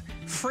 flex,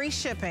 free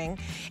shipping,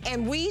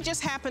 and we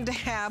just happen to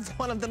have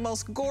one of the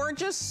most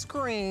gorgeous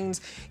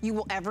screens you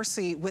will ever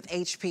see with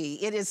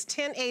HP. It is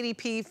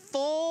 1080p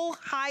full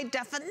high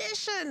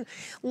definition.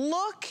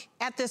 Look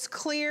at this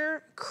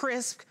clear,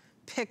 crisp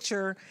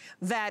picture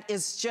that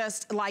is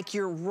just like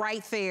you're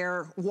right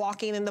there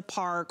walking in the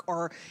park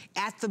or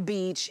at the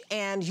beach,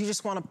 and you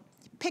just want to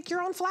pick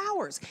your own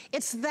flowers.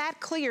 It's that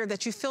clear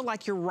that you feel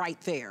like you're right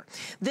there.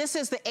 This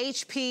is the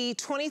HP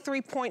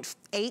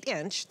 23.8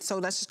 inch, so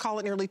let's just call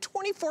it nearly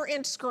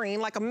 24-inch screen,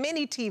 like a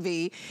mini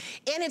TV,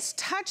 and it's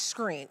touch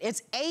screen.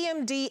 It's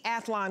AMD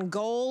Athlon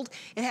Gold.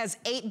 It has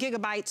 8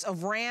 gigabytes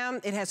of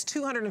RAM. It has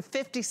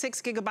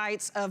 256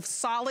 gigabytes of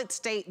solid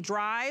state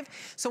drive.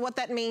 So what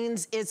that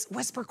means is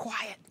whisper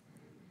quiet.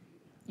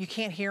 You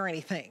can't hear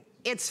anything.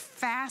 It's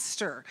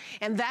faster,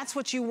 and that's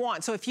what you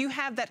want. So if you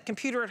have that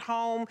computer at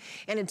home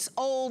and it's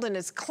old and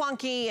it's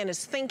clunky and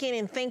it's thinking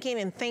and thinking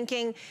and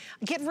thinking,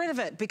 get rid of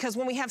it, because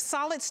when we have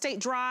solid state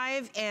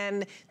drive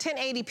and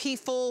 1080p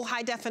full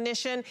high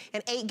definition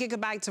and 8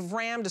 gigabytes of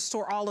RAM to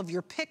store all of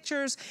your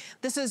pictures,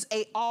 this is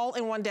a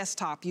all-in-one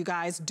desktop, you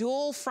guys.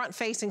 Dual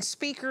front-facing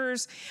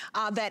speakers,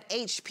 that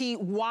HP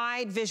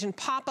wide vision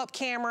pop-up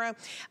camera,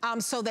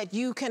 so that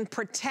you can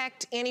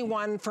protect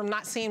anyone from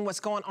not seeing what's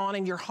going on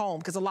in your home,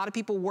 because a lot of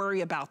people worry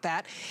about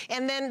that.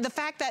 And then the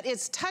fact that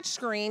it's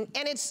touchscreen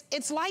and it's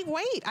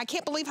lightweight. I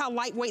can't believe how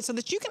lightweight, so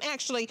that you can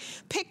actually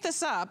pick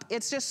this up.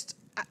 It's just,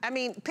 I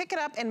mean, pick it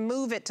up and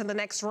move it to the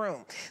next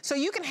room. So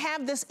you can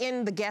have this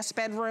in the guest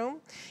bedroom.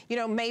 You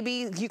know,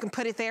 maybe you can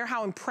put it there.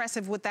 How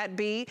impressive would that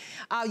be?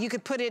 You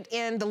could put it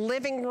in the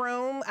living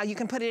room. You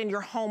can put it in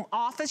your home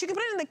office. You can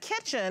put it in the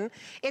kitchen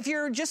if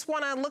you just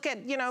want to look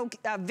at, you know,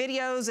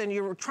 videos and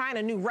you're trying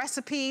a new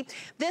recipe.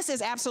 This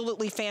is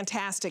absolutely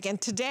fantastic.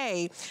 And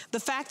today, the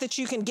fact that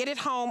you can get it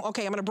home,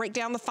 okay, I'm going to break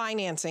down the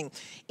financing.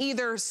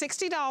 Either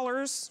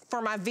 $60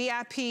 for my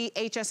VIP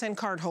HSN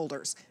card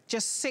holders.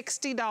 Just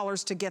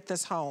 $60 to get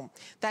this home.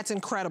 That's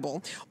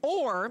incredible.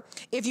 Or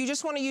if you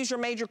just want to use your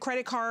major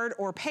credit card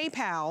or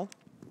PayPal,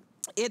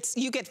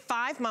 you get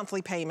 5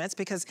 monthly payments,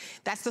 because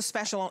that's the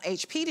special on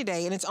HP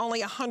today, and it's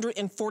only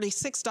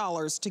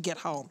 $146 to get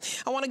home.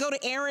 I want to go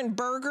to Aaron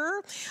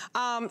Berger.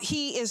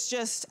 He is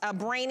just a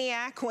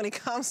brainiac when it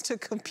comes to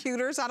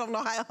computers. I don't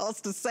know how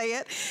else to say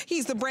it.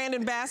 He's the brand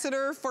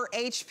ambassador for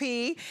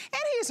HP,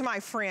 and he's my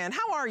friend.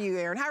 How are you,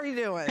 Aaron? How are you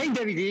doing? Hey,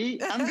 Debbie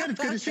D. I'm good.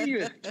 It's good to see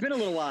you. It's been a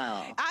little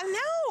while. I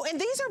know. No, and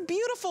these are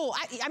beautiful.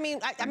 I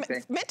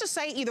meant to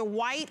say either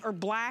white or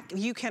black.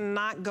 You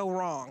cannot go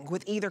wrong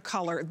with either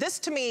color. This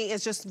to me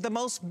is just the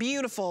most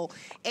beautiful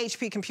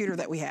HP computer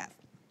that we have.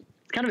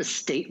 Kind of a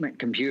statement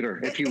computer,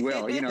 if you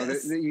will. You know,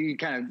 you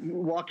kind of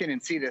walk in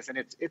and see this, and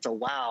it's a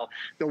wow.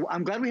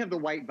 I'm glad we have the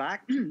white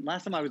back.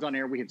 Last time I was on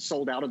air, we had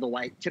sold out of the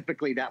white.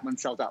 Typically, that one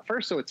sells out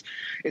first, so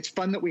it's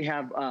fun that we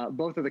have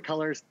both of the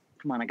colors.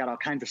 Come on, I got all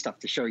kinds of stuff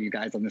to show you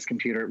guys on this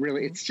computer.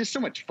 Really, it's just so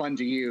much fun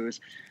to use.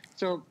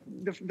 So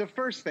the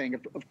first thing,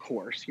 of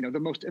course, you know, the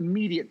most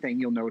immediate thing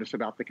you'll notice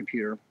about the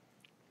computer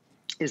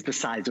is the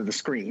size of the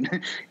screen.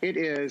 It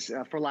is,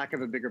 for lack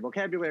of a bigger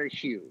vocabulary,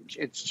 huge.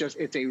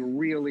 It's a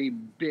really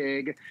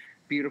big,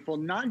 beautiful,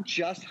 not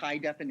just high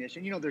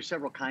definition. You know, there's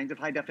several kinds of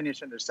high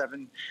definition. There's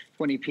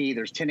 720p,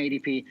 there's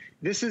 1080p.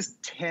 This is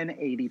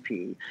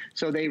 1080p.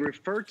 So they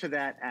refer to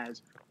that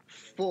as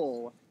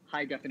full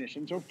high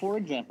definition. So for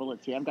example,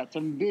 let's see, I've got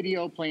some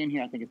video playing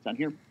here. I think it's done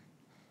here.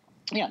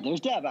 Yeah, there's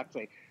Deb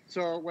actually.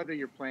 So whether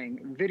you're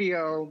playing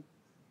video,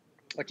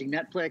 watching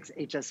Netflix,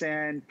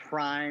 HSN,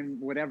 Prime,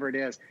 whatever it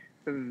is,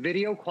 the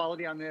video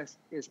quality on this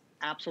is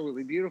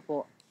absolutely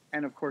beautiful.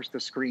 And of course, the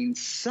screen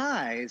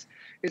size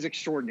is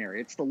extraordinary.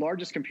 It's the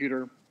largest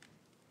computer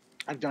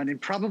I've done in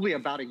probably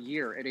about a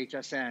year at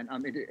HSN.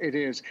 It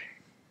is,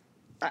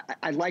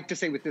 I like to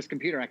say with this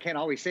computer, I can't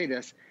always say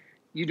this,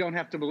 you don't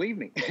have to believe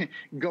me.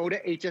 Go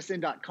to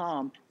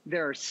hsn.com.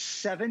 There are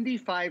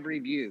 75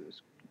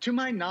 reviews. To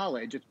my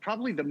knowledge, it's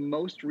probably the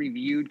most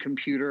reviewed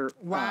computer,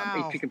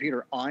 HP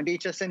computer on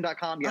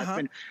hsn.com. Yeah, it's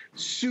been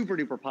super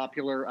duper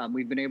popular.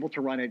 We've been able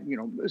to run it, you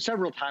know,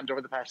 several times over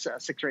the past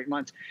 6 or 8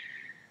 months.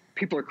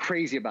 People are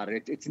crazy about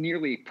it. It's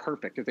nearly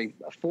perfect. It's a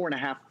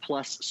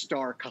 4.5+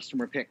 star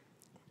customer pick.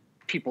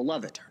 People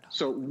love it.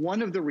 So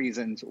one of the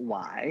reasons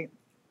why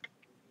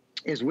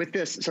is with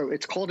this, so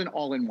it's called an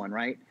all-in-one,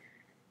 right?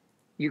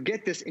 You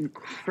get this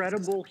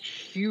incredible,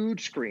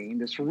 huge screen,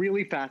 this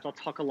really fast. I'll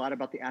talk a lot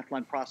about the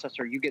Athlon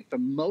processor. You get the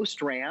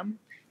most RAM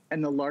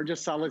and the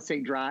largest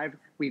solid-state drive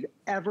we've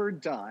ever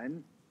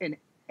done in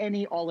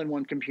any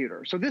all-in-one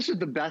computer. So this is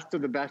the best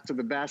of the best of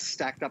the best,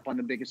 stacked up on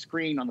the biggest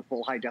screen, on the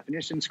full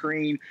high-definition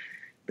screen.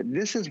 But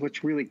this is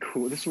what's really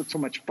cool. This is what's so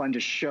much fun to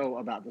show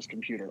about this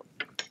computer.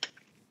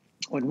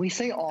 When we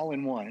say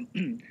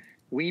all-in-one,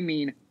 we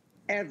mean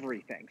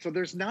everything. So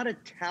there's not a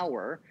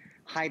tower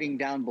hiding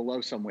down below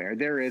somewhere.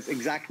 There is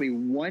exactly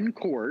one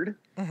cord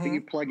that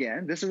you plug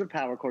in. This is a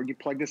power cord. You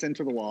plug this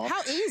into the wall.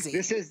 How easy.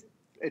 This is,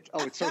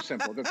 it's so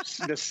simple.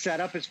 The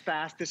setup is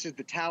fast. This is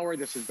the tower.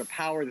 This is the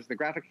power. This is the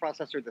graphics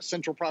processor, the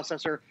central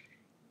processor.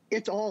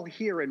 It's all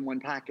here in one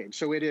package.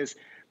 So it is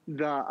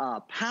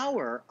the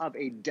power of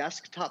a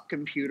desktop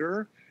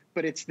computer,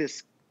 but it's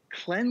this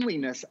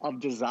cleanliness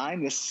of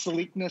design, this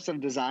sleekness of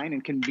design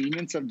and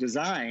convenience of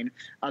design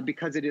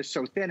because it is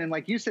so thin. And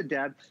like you said,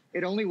 Deb,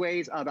 it only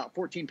weighs about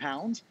 14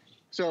 pounds.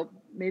 So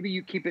maybe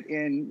you keep it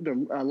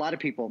in, a lot of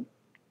people,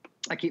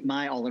 I keep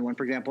my all-in-one,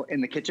 for example, in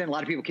the kitchen. A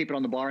lot of people keep it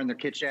on the bar in their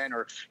kitchen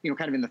or, you know,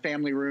 kind of in the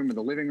family room or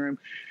the living room.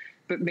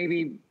 But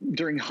maybe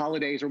during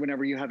holidays or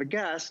whenever you have a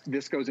guest,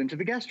 this goes into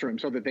the guest room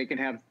so that they can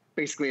have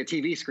basically a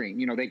TV screen.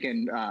 You know, they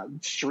can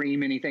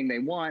stream anything they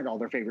want, all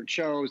their favorite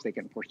shows. They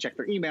can, of course, check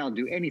their email,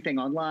 do anything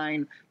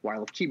online,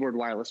 wireless keyboard,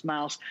 wireless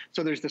mouse.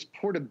 So there's this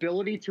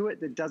portability to it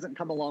that doesn't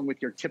come along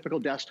with your typical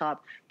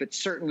desktop, but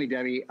certainly,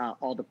 Debbie,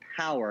 all the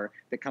power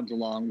that comes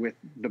along with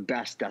the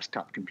best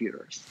desktop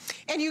computers.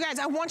 And you guys,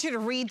 I want you to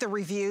read the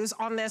reviews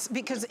on this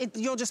because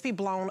you'll just be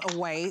blown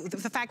away.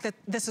 The fact that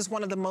this is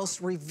one of the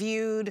most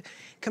reviewed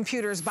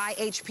computers by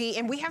HP,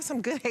 and we have some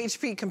good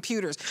HP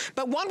computers.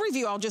 But one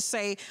review, I'll just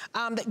say,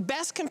 that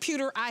best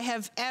computer I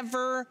have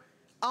ever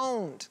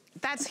owned.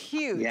 That's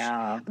huge.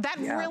 Yeah. That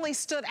really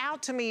stood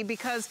out to me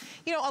because,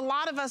 you know, a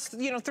lot of us,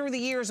 you know, through the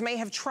years may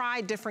have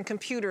tried different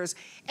computers.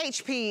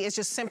 HP is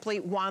just simply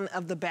one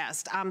of the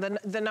best. The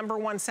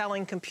 #1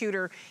 selling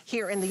computer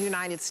here in the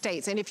United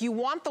States. And if you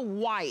want the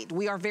white,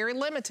 we are very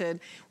limited.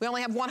 We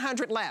only have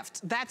 100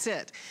 left. That's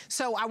it.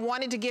 So I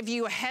wanted to give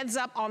you a heads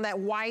up on that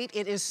white.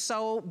 It is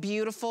so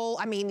beautiful.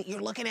 I mean, you're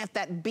looking at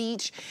that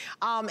beach.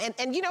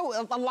 And you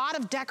know, a lot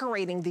of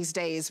decorating these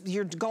days,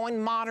 you're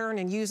going modern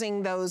and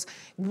using those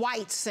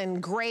whites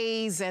and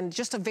grays and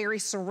just a very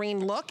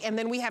serene look. And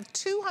then we have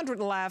 200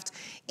 left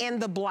in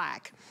the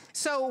black.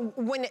 So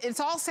when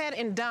it's all said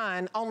and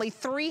done, only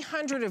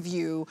 300 of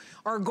you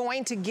are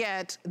going to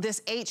get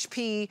this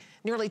HP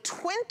nearly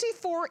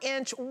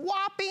 24-inch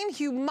whopping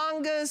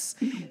humongous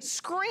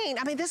screen.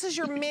 I mean, this is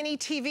your mini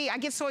TV. I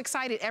get so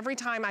excited every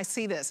time I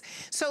see this.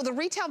 So the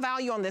retail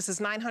value on this is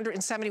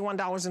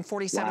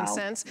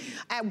 $971.47.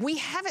 Wow. We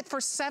have it for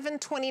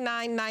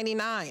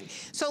 $729.99.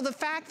 So the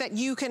fact that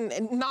you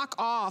can knock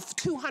off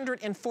 $200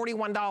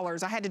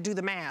 $241. I had to do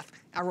the math.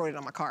 I wrote it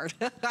on my card.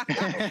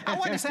 I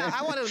wanted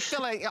to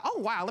feel like, oh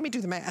wow, let me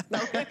do the math. No,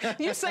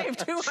 you saved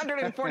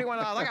 $241.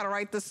 I gotta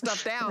write this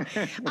stuff down.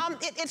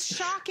 It's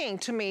shocking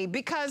to me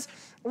because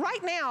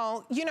right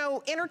now, you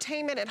know,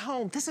 entertainment at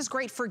home, this is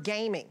great for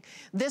gaming.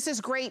 This is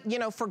great, you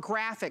know, for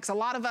graphics. A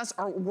lot of us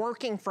are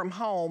working from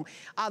home.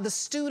 The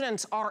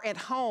students are at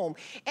home.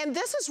 And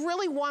this is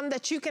really one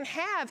that you can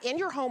have in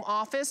your home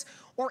office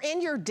or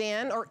in your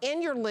den or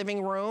in your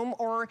living room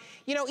or,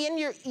 you know, in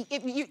your,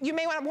 you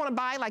may want to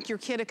buy like your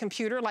kid a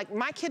computer. Like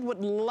my kid would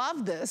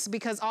love this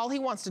because all he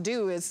wants to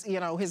do is, you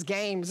know, his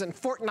games and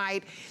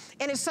Fortnite.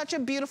 And it's such a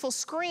beautiful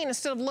screen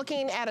instead of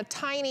looking at a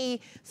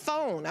tiny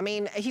phone. I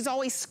mean, he's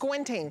always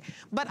squinting.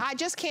 But I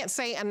just can't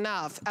say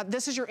enough.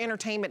 This is your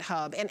entertainment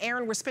hub. And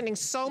Aaron, we're spending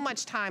so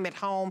much time at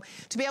home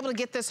to be able to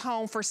get this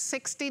home for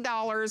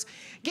 $60.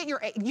 Get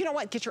your, you know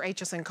what, get your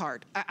HSN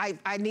card.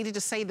 I needed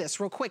to say this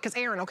real quick because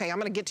Aaron, okay, I'm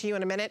gonna get to you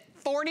in a minute.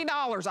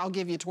 $40 I'll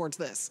give you towards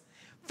this.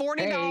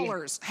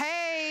 $40.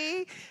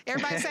 Hey.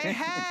 Everybody say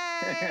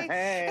hey.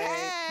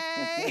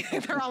 Hey.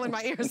 They're all in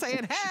my ear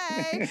saying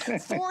hey.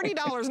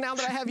 $40 now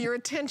that I have your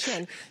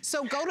attention.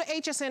 So go to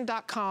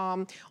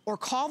hsn.com or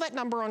call that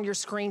number on your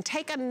screen.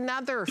 Take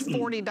another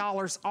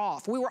 $40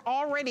 off. We were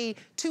already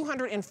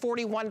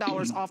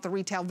 $241 off the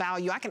retail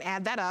value. I can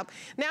add that up.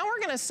 Now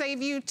we're gonna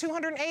save you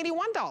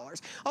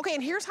 $281. Okay,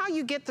 and here's how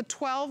you get the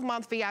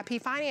 12-month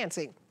VIP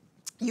financing.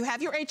 You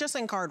have your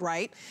HSN card,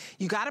 right?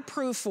 You got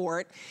approved for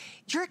it.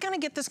 You're gonna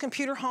get this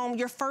computer home.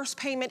 Your first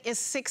payment is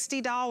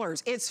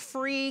 $60. It's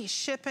free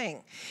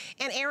shipping.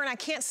 And Aaron, I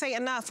can't say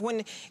enough,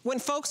 when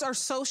folks are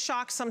so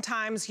shocked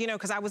sometimes, you know,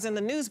 because I was in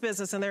the news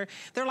business and they're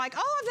like,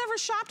 oh, I've never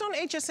shopped on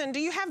HSN. Do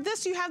you have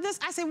this? Do you have this?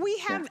 I say, we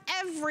have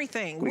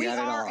everything. We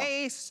are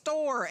a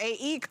store, a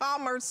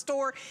e-commerce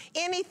store.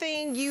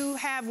 Anything you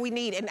have, we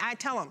need. And I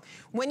tell them,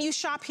 when you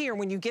shop here,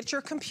 when you get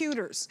your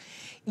computers,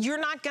 you're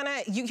not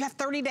gonna, you have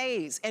 30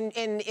 days.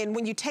 And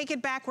when you take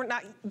it back,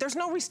 there's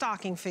no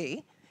restocking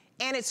fee.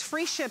 And it's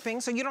free shipping,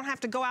 so you don't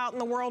have to go out in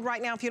the world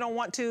right now if you don't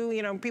want to.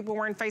 You know, people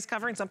wearing face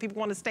covering, some people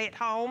want to stay at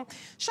home.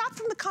 Shop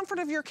from the comfort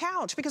of your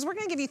couch because we're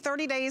gonna give you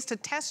 30 days to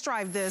test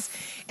drive this.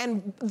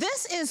 And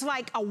this is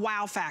like a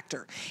wow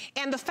factor.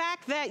 And the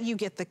fact that you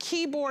get the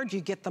keyboard,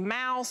 you get the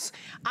mouse,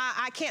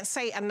 I can't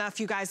say enough,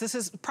 you guys. This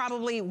is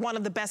probably one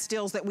of the best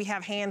deals that we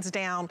have hands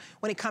down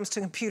when it comes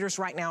to computers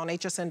right now on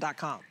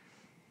hsn.com.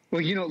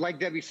 Well, you know, like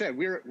Debbie said,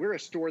 we're a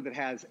store that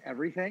has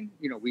everything.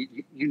 You know,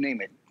 you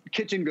name it.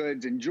 Kitchen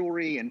goods and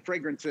jewelry and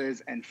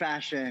fragrances and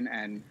fashion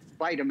and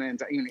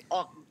vitamins, you know,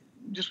 all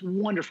just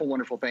wonderful,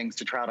 wonderful things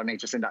to try out on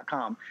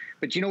hsn.com.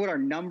 But you know what our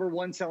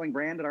 #1 selling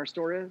brand at our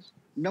store is?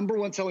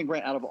 #1 selling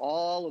brand out of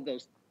all of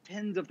those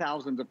tens of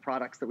thousands of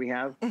products that we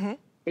have,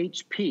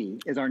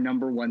 HP is our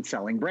 #1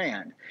 selling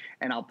brand.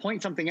 And I'll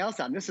point something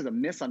else out, and this is a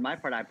miss on my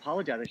part. I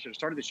apologize. I should have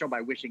started the show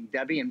by wishing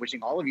Debbie and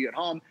wishing all of you at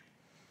home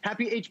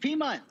Happy HP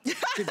Month.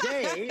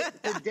 Today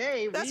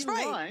we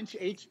launch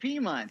HP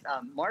Month,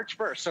 March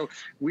 1st. So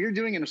we're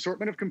doing an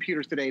assortment of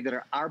computers today that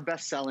are our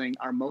best selling,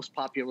 our most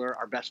popular,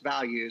 our best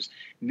values.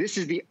 This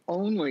is the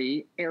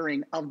only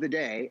airing of the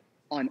day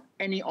on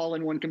any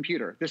all-in-one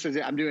computer. This is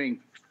it. I'm doing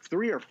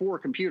 3 or 4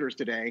 computers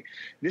today.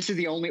 This is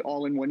the only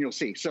all-in-one you'll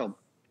see. So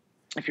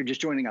if you're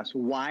just joining us,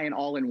 why an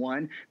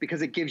all-in-one?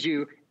 Because it gives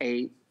you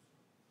a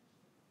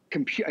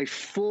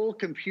full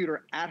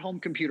computer, at-home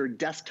computer,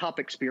 desktop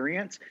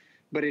experience,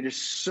 but it is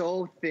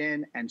so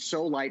thin and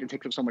so light and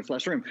takes up so much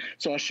less room.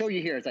 So I'll show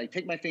you here as I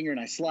take my finger and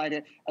I slide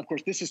it. Of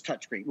course, this is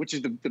touchscreen, which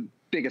is the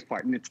biggest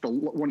part, and it's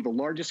one of the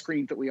largest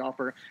screens that we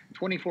offer,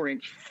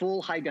 24-inch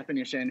full high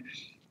definition.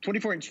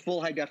 24-inch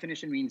full high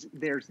definition means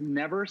there's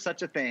never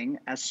such a thing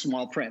as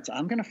small print. So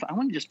I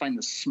want to just find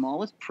the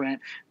smallest print.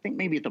 I think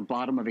maybe at the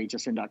bottom of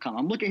hsn.com.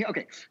 I'm looking,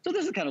 okay, so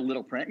this is kind of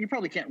little print. You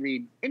probably can't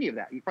read any of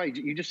that.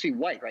 You just see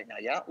white right now,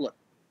 yeah? Look.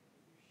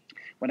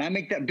 When I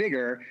make that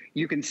bigger,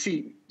 you can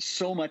see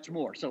so much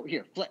more. So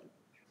here,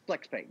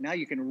 FlexPay. Now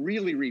you can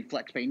really read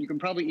FlexPay. And you can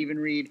probably even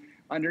read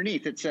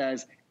underneath. It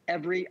says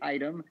every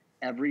item,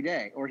 every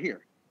day. Or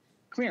here,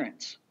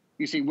 clearance.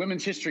 You see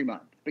Women's History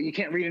Month, but you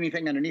can't read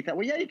anything underneath that.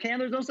 Well, yeah, you can.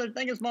 There's no such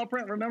thing as small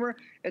print. Remember,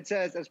 it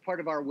says as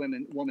part of our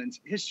Women's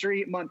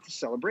History Month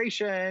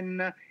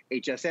celebration,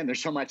 HSN,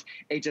 there's so much.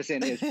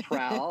 HSN is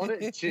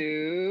proud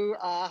to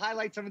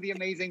highlight some of the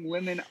amazing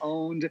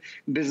women-owned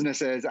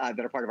businesses that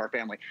are part of our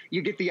family.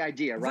 You get the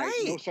idea, right?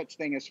 No such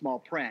thing as small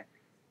print.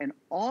 And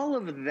all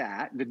of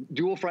that, the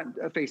dual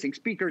front-facing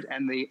speakers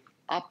and the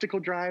optical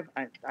drive,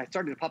 I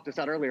started to pop this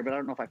out earlier, but I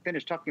don't know if I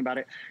finished talking about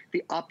it.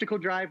 The optical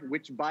drive,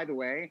 which, by the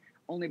way,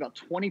 only about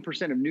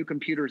 20% of new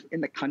computers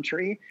in the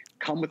country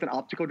come with an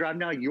optical drive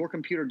now. Your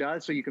computer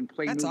does, so you can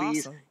play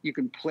movies, you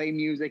can play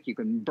music, you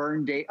can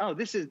burn data. Oh,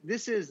 this is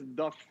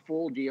the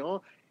full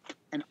deal.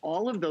 And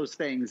all of those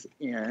things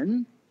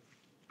in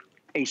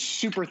a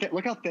super thin,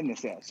 look how thin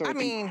this is. So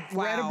it's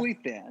incredibly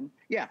thin.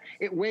 Yeah,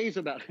 it weighs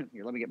about,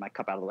 here, let me get my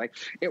cup out of the way.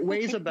 It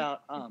weighs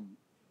about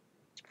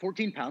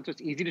 14 pounds, so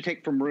it's easy to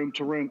take from room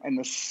to room. And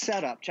the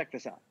setup, check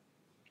this out.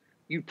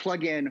 You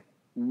plug in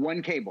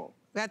one cable.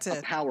 That's a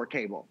it. power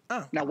cable.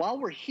 Oh. Now, while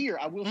we're here,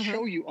 I will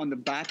show you on the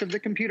back of the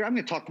computer. I'm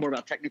going to talk more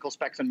about technical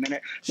specs in a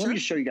minute. Let me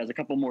just show you guys a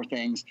couple more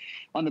things.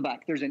 On the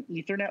back, there's an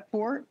Ethernet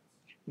port.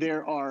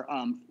 There are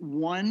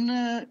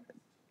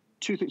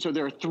so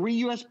there are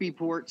 3 USB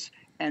ports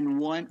and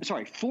 4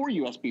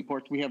 USB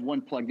ports. We have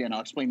one plugged in.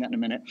 I'll explain that in a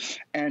minute.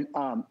 And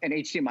an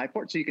HDMI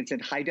port, so you can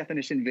send high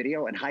definition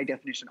video and high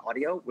definition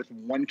audio with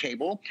one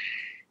cable.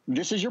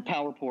 This is your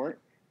power port.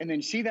 And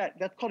then see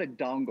that's called a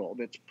dongle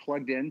that's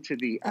plugged into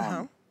the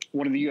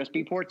one of the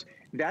USB ports.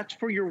 That's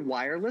for your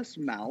wireless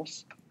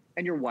mouse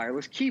and your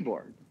wireless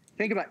keyboard.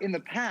 Think about in the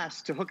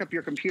past, to hook up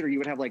your computer, you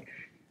would have like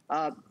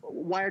a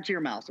wire to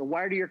your mouse, a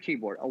wire to your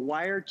keyboard, a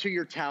wire to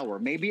your tower,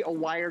 maybe a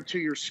wire to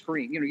your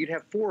screen. You know, you'd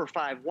have 4 or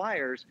 5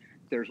 wires.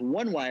 There's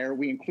one wire.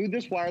 We include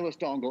this wireless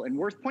dongle. And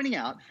worth pointing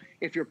out,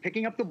 if you're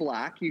picking up the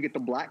black, you get the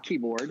black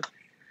keyboard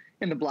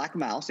and the black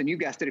mouse. And you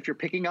guessed it, if you're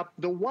picking up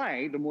the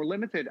white, the more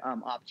limited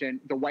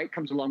option, the white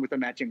comes along with a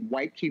matching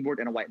white keyboard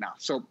and a white mouse.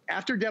 So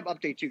after Deb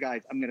updates you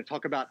guys, I'm going to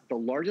talk about the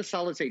largest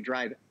solid-state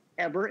drive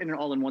ever in an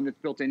all-in-one that's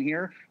built in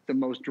here, the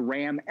most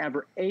RAM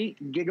ever,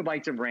 8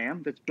 gigabytes of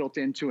RAM that's built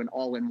into an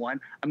all-in-one.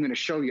 I'm going to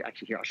show you,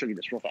 actually here, I'll show you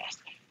this real fast.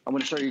 I'm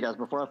going to show you guys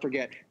before I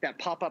forget that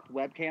pop-up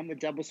webcam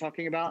that Deb was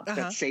talking about,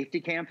 that safety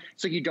cam,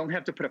 so you don't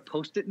have to put a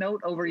Post-it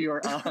note over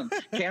your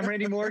camera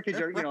anymore because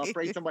you're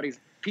afraid somebody's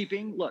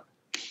peeping. Look,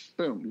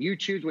 boom, you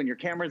choose when your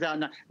camera's out.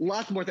 Now,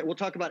 lots more things. We'll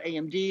talk about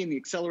AMD and the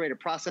accelerated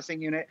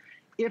processing unit.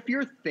 If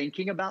you're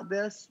thinking about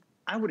this,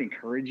 I would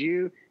encourage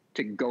you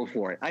to go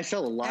for it. I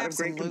sell a lot of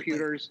great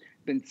computers,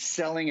 been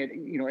selling it, at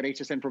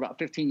HSN for about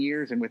 15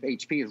 years, and with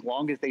HP as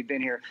long as they've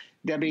been here.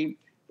 Debbie,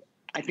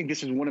 I think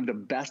this is one of the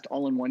best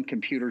all-in-one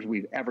computers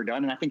we've ever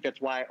done, and I think that's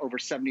why over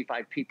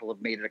 75 people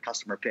have made it a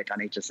customer pick on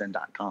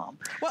hsn.com.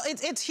 Well,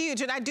 it's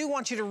huge, and I do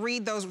want you to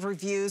read those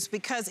reviews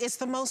because it's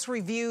the most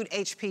reviewed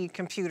HP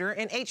computer,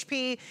 and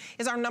HP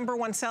is our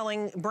 #1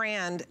 selling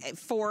brand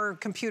for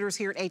computers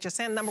here at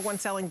HSN, #1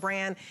 selling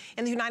brand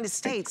in the United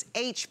States,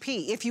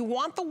 HP. If you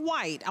want the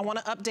white, I want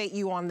to update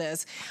you on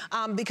this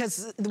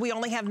because we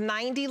only have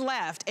 90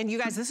 left, and you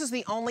guys, this is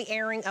the only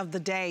airing of the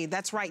day.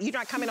 That's right. You're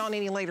not coming on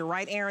any later,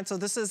 right, Aaron? So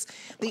this is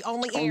the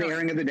only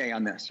airing of the day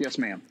on this. Yes,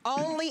 ma'am.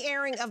 Only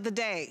airing of the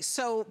day.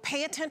 So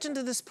pay attention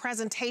to this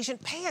presentation.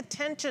 Pay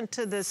attention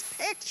to this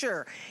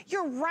picture.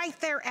 You're right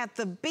there at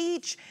the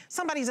beach.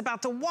 Somebody's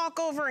about to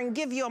walk over and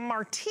give you a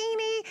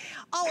martini.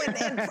 Oh,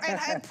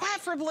 and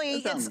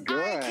preferably it's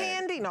eye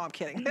candy. No, I'm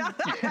kidding.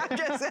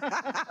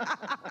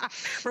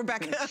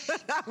 Rebecca,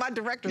 my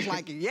director's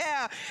like,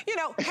 yeah.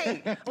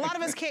 Hey, a lot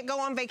of us can't go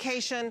on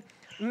vacation.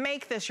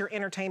 Make this your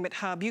entertainment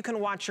hub. You can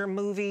watch your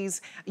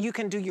movies, you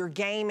can do your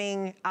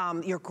gaming,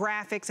 your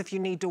graphics if you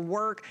need to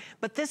work,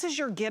 but this is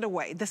your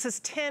getaway. This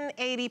is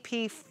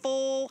 1080p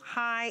full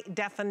high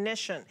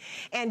definition.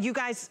 And you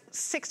guys,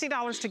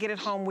 $60 to get it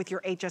home with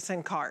your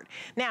HSN card.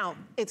 Now,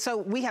 so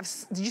we have,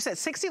 you said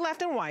 60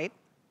 left in white.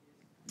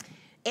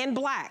 In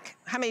black,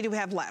 how many do we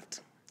have left?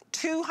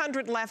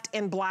 200 left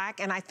in black,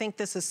 and I think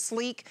this is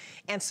sleek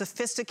and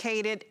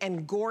sophisticated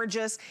and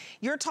gorgeous.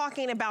 You're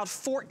talking about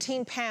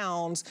 14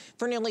 pounds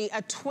for nearly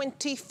a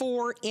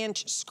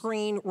 24-inch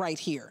screen right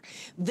here.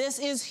 This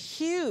is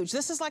huge.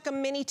 This is like a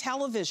mini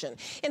television.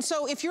 And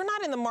so if you're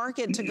not in the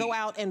market to go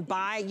out and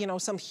buy,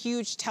 some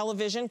huge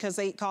television because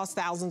they cost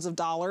thousands of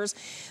dollars,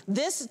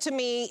 this to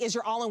me is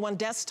your all-in-one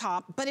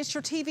desktop, but it's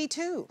your TV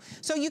too.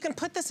 So you can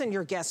put this in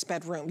your guest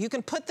bedroom. You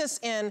can put this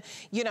in,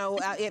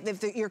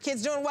 if your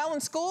kid's doing well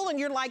in school, and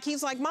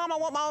he's like, Mom, I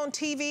want my own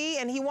TV,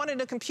 and he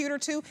wanted a computer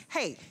too.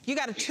 Hey, you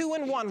got a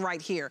 2-in-1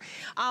 right here.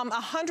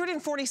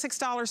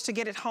 $146 to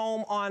get it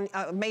home on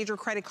a major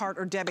credit card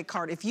or debit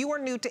card. If you are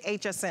new to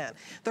HSN,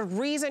 the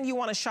reason you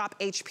want to shop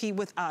HP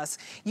with us,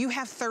 you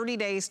have 30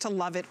 days to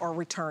love it or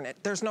return it.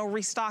 There's no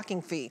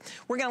restocking fee.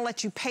 We're going to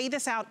let you pay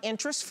this out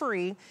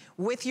interest-free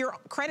with your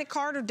credit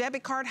card or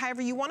debit card,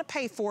 however you want to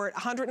pay for it,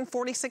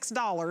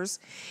 $146,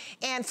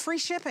 and free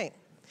shipping.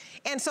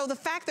 And so the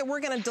fact that we're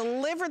going to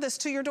deliver this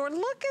to your door,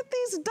 look at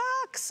these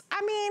ducks.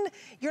 I mean,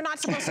 you're not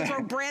supposed to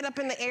throw bread up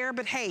in the air,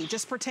 but hey,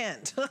 just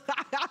pretend.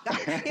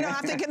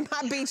 I think in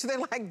my beach, they're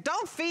like,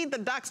 don't feed the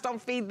ducks,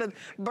 don't feed the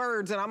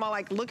birds. And I'm all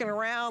like looking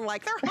around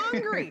like they're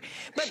hungry.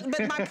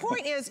 But my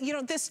point is,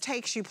 this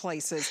takes you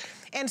places.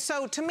 And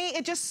so to me,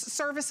 it just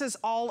services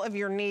all of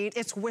your need.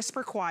 It's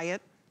whisper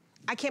quiet.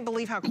 I can't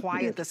believe how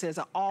quiet this is,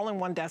 an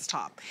all-in-one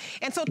desktop.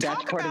 And so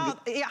talk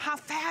about how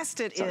fast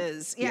it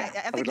is. Yeah,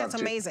 I think that's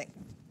amazing.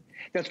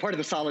 That's part of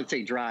the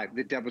solid-state drive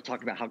that Deb was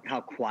talking about,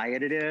 how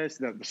quiet it is.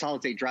 The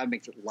solid-state drive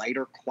makes it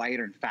lighter,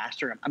 quieter, and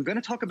faster. I'm going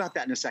to talk about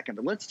that in a second,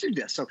 but let's do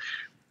this. So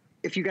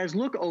if you guys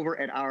look over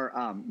at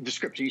our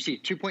description, you see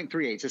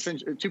 2.38,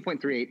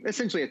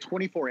 essentially a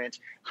 24-inch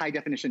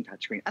high-definition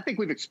touchscreen. I think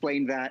we've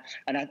explained that,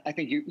 and I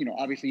think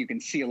obviously you can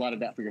see a lot of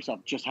that for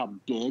yourself, just how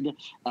big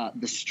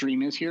the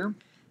stream is here.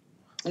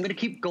 I'm going to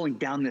keep going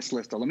down this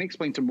list, though. Let me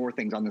explain some more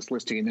things on this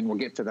list to you, and then we'll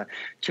get to the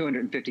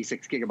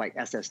 256 gigabyte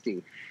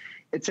SSD.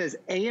 It says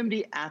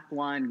AMD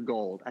Athlon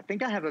Gold. I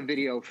think I have a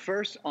video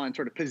first on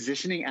sort of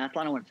positioning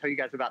Athlon. I want to tell you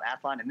guys about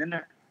Athlon, and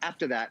then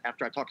after that,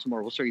 after I talk some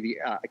more, we'll show you the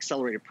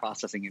accelerated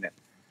processing unit.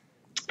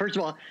 First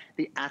of all,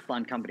 the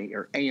Athlon company,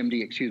 or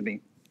AMD, excuse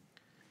me.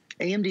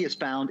 AMD is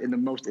found in the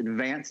most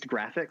advanced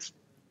graphics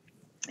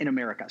in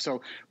America.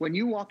 So when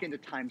you walk into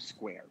Times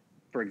Square,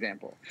 for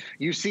example,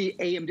 you see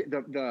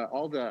AMD,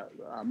 all the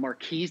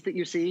marquees that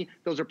you see,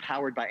 those are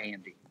powered by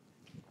AMD.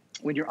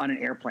 When you're on an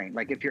airplane,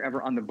 like if you're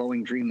ever on the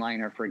Boeing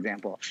Dreamliner, for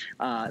example,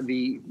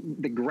 the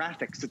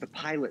graphics that the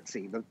pilots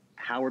see, the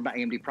powered by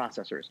AMD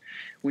processors.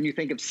 When you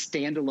think of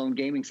standalone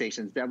gaming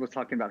stations, Deb was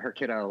talking about her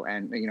kiddo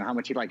and how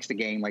much he likes to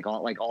game, like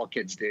all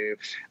kids do.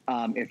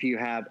 If you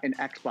have an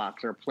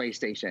Xbox or a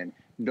PlayStation,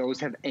 those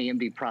have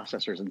AMD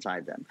processors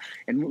inside them.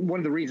 And one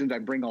of the reasons I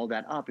bring all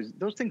that up is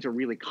those things are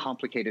really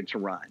complicated to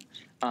run.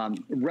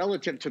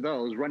 Relative to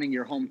those, running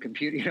your home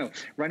computer,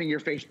 running your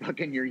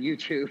Facebook and your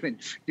YouTube and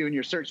doing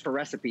your search for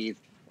recipes,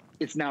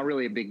 it's not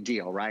really a big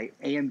deal, right?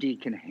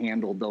 AMD can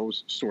handle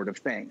those sort of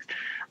things.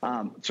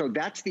 So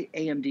that's the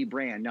AMD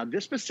brand. Now,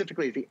 this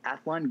specifically is the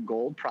Athlon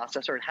Gold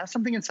processor. It has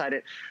something inside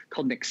it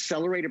called an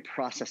accelerated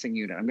processing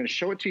unit. I'm going to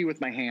show it to you with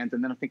my hands,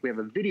 and then I think we have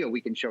a video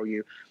we can show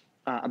you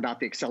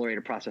about the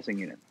accelerated processing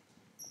unit.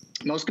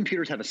 Most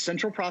computers have a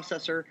central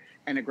processor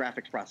and a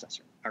graphics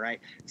processor, all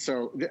right?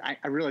 So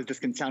I realize this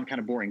can sound kind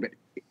of boring, but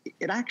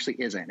it actually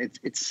isn't.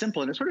 It's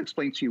simple, and it sort of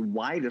explains to you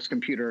why this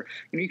computer,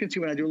 you can see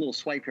when I do a little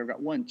swipe here, I've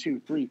got 1,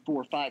 2, 3,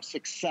 4, 5,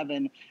 6,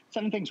 7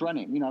 things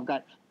running. I've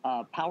got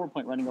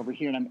PowerPoint running over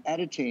here, and I'm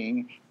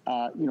editing,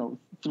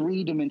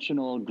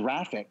 three-dimensional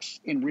graphics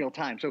in real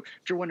time. So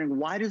if you're wondering,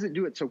 why does it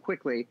do it so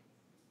quickly?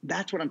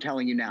 That's what I'm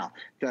telling you now.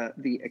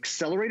 The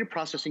accelerated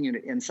processing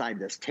unit inside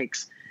this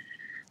takes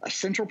a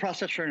central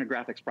processor and a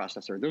graphics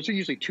processor. Those are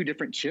usually two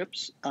different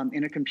chips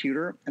in a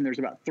computer, and there's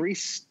about 3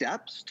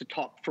 steps to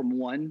talk from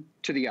one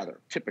to the other,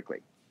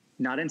 typically.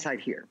 Not inside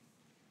here.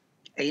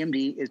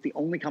 AMD is the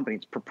only company,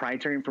 it's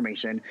proprietary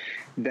information,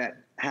 that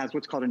has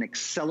what's called an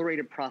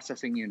accelerated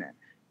processing unit,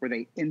 where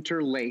they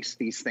interlace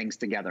these things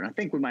together. And I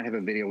think we might have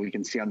a video we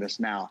can see on this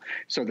now.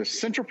 So the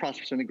central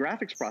processor and the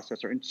graphics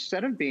processor,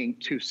 instead of being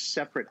 2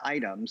 separate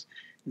items,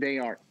 they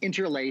are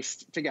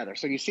interlaced together.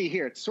 So you see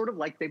here, it's sort of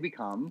like they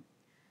become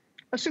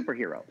a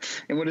superhero.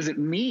 And what does it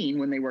mean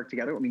when they work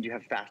together? It means you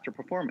have faster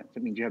performance.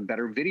 It means you have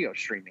better video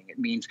streaming. It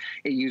means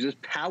it uses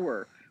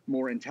power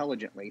more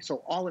intelligently.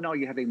 So all in all,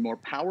 you have a more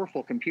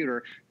powerful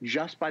computer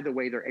just by the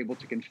way they're able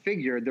to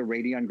configure the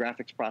Radeon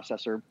graphics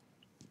processor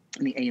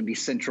and the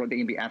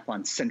AMD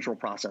Athlon central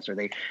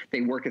processor.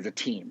 They work as a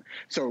team.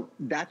 So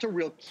that's a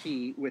real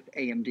key with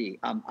AMD.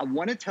 I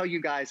want to tell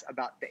you guys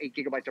about the 8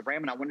 gigabytes of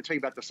RAM, and I want to tell you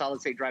about the solid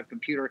state drive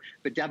computer,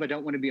 but Deb, I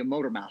don't want to be a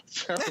motor mouth.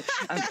 So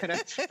I'm going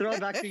to throw it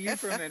back to you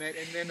for a minute,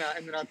 and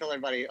then I'll tell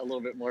everybody a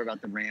little bit more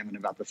about the RAM and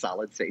about the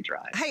solid state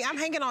drive. Hey, I'm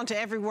hanging on to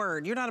every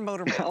word. You're not a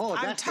motor mouth. Oh,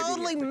 I'm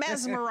totally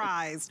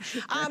mesmerized.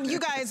 You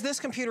guys, this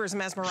computer is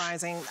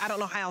mesmerizing. I don't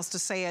know how else to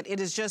say it. It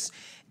is just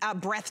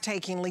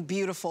breathtakingly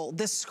beautiful.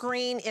 The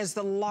screen is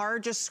the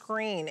largest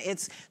screen.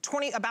 It's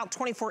about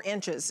 24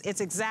 inches. It's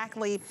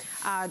exactly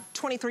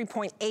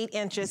 23.8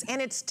 inches,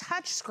 and it's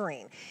touch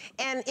screen.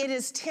 And it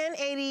is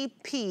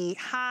 1080p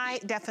high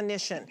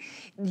definition.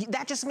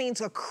 That just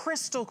means a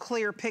crystal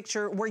clear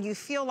picture where you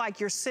feel like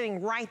you're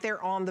sitting right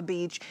there on the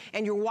beach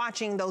and you're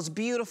watching those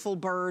beautiful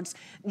birds,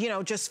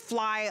 just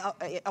fly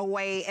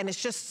away, and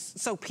it's just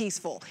so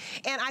peaceful.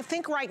 And I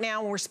think right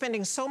now, when we're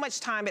spending so much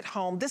time at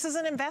home, this is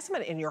an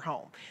investment in your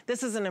home.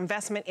 This is an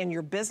investment in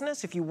your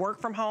business if you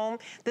work from home.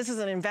 This is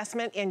an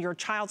investment in your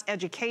child's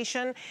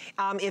education.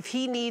 If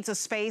he needs a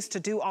space to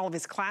do all of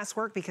his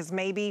classwork because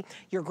maybe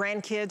your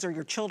grandkids or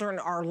your children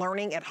are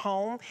learning at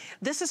home,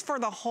 this is for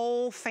the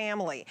whole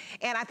family.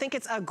 And I think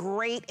it's a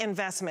great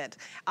investment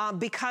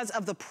because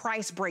of the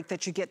price break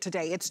that you get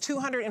today. It's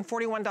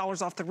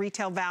 $241 off the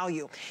retail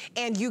value.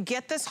 And you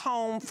get this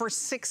home for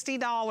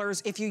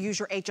 $60 if you use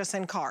your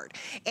HSN card.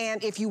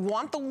 And if you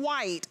want the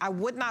white, I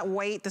would not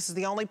wait. This is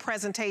the only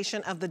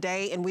presentation of the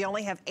day, and we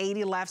only have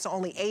 80 left, so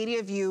only 80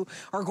 of you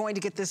are going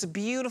to get this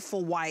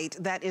beautiful white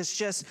that is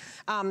just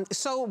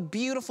so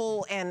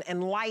beautiful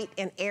and light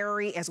and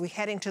airy as we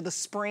head into the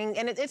spring.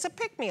 And it's a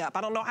pick-me-up.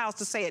 I don't know how else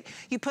to say it.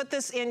 You put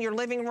this in your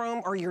living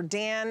room or your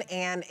den,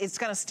 and it's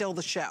gonna steal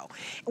the show.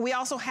 We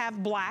also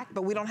have black,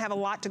 but we don't have a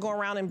lot to go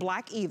around in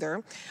black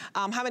either.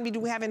 How many do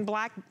we have in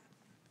black?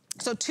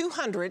 So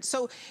 200,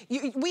 so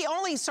we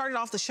only started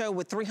off the show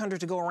with 300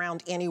 to go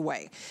around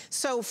anyway.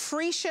 So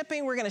free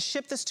shipping, we're gonna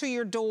ship this to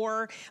your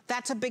door.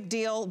 That's a big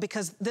deal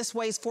because this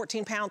weighs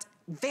 14 pounds.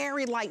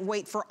 Very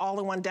lightweight for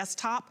all-in-one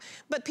desktop,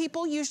 but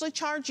people usually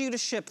charge you to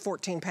ship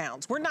 14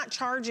 pounds. We're not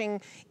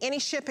charging any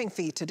shipping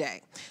fee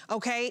today,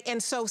 okay?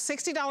 And so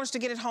 $60 to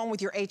get it home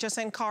with your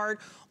HSN card,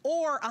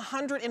 or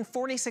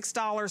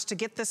 $146 to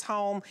get this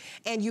home,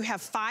 and you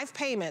have 5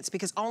 payments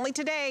because only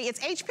today, it's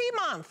HP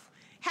month.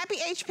 Happy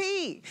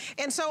HP.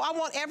 And so I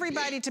want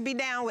everybody to be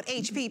down with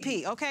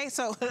HPP, okay?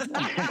 So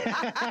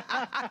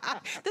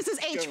this is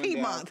HP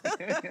month.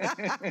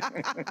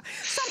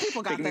 Some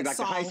people got that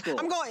song.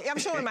 I'm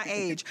showing my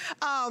age.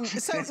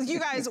 So you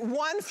guys,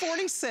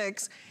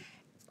 $146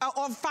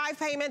 on 5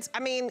 payments. I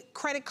mean,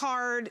 credit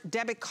card,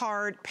 debit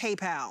card,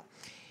 PayPal.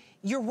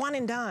 you're one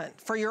and done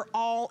for your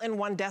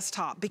all-in-one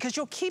desktop, because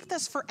you'll keep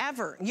this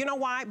forever. You know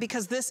why?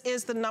 Because this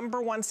is the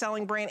 #1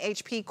 selling brand,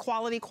 HP,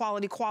 quality,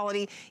 quality,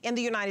 quality in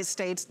the United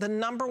States, the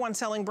 #1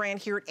 selling brand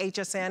here at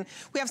HSN.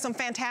 We have some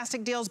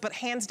fantastic deals, but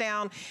hands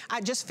down, I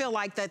just feel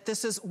like that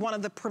this is one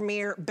of the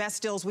premier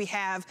best deals we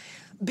have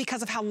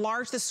because of how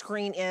large the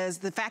screen is,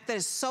 the fact that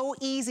it's so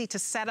easy to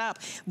set up.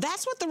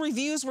 That's what the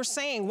reviews were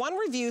saying. One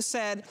review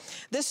said,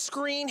 this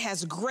screen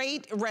has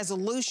great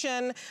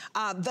resolution.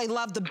 They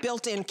love the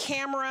built-in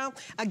camera.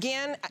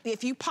 Again,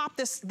 if you pop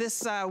this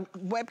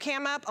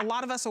webcam up, a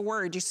lot of us are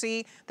worried. You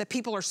see that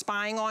people are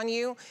spying on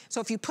you.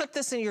 So if you put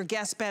this in your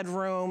guest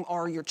bedroom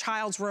or your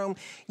child's room,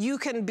 you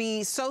can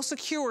be so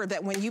secure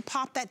that when you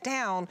pop that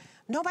down,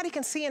 nobody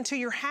can see into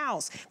your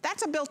house.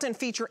 That's a built-in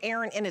feature,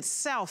 Aaron, in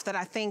itself that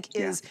I think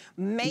is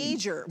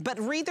major. But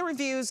read the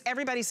reviews.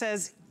 Everybody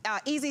says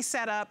easy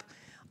setup,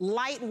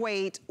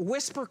 lightweight,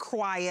 whisper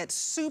quiet,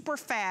 super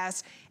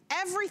fast.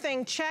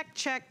 Everything check,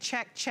 check,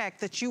 check, check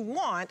that you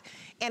want,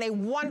 and a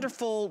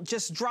wonderful,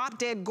 just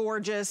drop-dead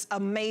gorgeous,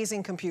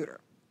 amazing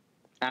computer.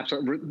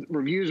 Absolutely.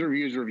 Reviews,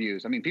 reviews,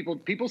 reviews. I mean, people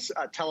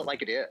tell it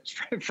like it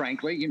is,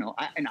 frankly, you know,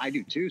 and I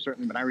do too,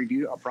 certainly, when I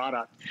review a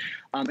product.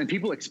 And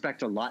people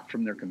expect a lot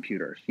from their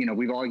computers. You know,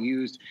 we've all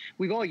used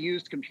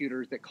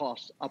computers that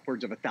cost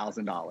upwards of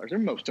 $1,000, or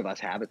most of us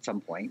have at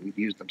some point. We've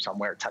used them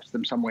somewhere, touched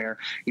them somewhere,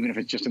 even if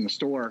it's just in the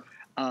store.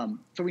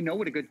 So we know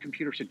what a good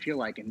computer should feel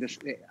like. And this,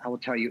 I will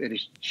tell you, it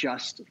is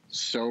just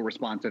so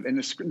responsive. And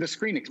the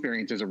screen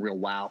experience is a real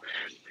wow.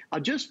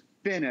 I'll just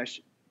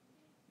finish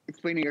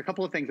explaining a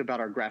couple of things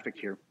about our graphic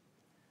here.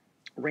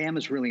 RAM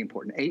is really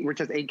important. Where it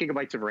says 8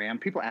 gigabytes of RAM,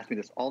 people ask me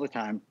this all the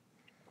time.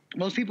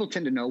 Most people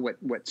tend to know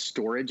what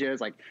storage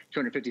is, like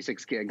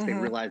 256 gigs. They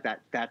realize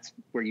that that's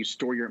where you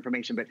store your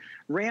information. But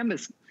RAM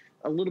is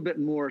a little bit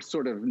more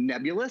sort of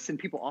nebulous, and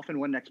people often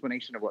want an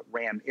explanation of what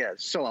RAM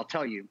is. So I'll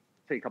tell you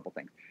a couple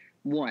things.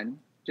 One,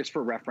 just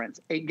for reference,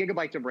 8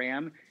 gigabytes of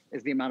RAM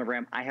is the amount of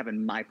RAM I have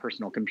in my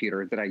personal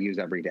computer that I use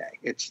every day.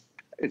 It's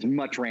as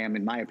much RAM,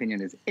 in my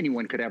opinion, as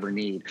anyone could ever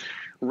need.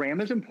 RAM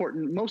is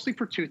important mostly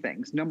for two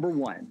things. Number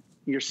one,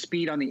 your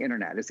speed on the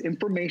internet. As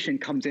information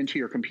comes into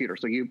your computer,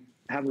 so you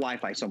have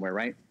Wi-Fi somewhere,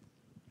 right?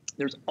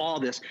 There's all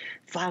this,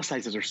 file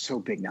sizes are so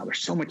big now. There's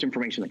so much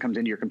information that comes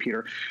into your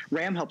computer.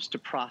 RAM helps to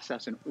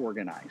process and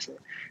organize it.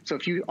 So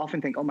if you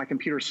often think, oh, my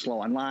computer's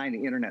slow online,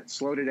 the internet's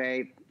slow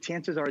today,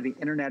 chances are the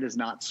internet is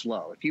not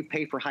slow. If you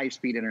pay for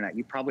high-speed internet,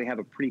 you probably have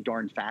a pretty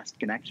darn fast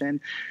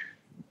connection.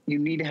 You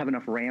need to have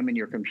enough RAM in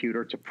your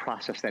computer to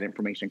process that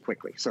information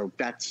quickly. So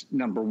that's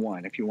number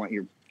one. If you want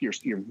your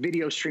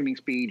video streaming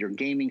speed, your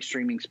gaming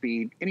streaming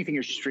speed, anything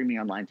you're streaming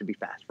online to be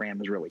fast, RAM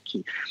is really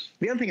key.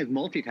 The other thing is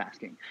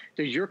multitasking.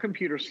 Does your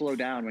computer slow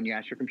down when you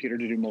ask your computer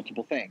to do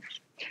multiple things?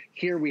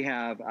 Here we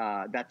have,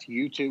 that's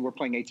YouTube. We're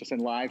playing HSN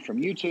Live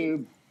from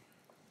YouTube.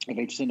 At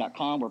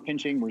hsn.com, we're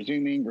pinching, we're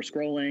zooming, we're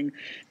scrolling.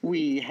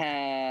 We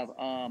have,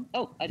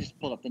 oh, I just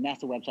pulled up the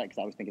NASA website because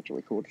I always think it's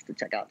really cool just to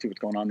check out, see what's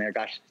going on there.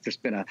 Gosh, it's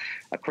just been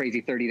a crazy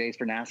 30 days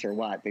for NASA or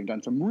what. They've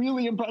done some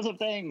really impressive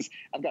things.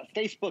 I've got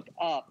Facebook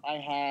up. I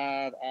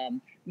have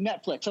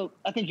Netflix. So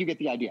I think you get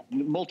the idea.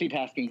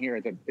 Multitasking here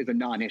is a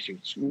non-issue.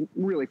 It's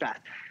really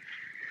fast.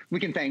 We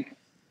can thank,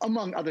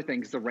 among other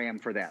things, the RAM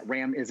for that.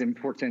 RAM is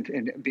important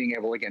in being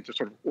able, again, to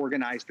sort of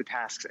organize the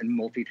tasks and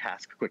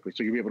multitask quickly.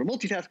 So you'll be able to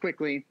multitask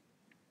quickly.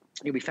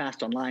 You'll be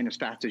fast online, as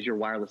fast as your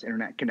wireless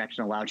internet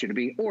connection allows you to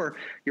be, or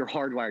your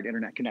hardwired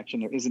internet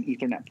connection. There is an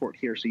Ethernet port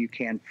here, so you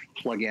can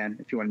plug in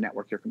if you want to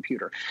network your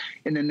computer.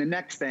 And then the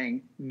next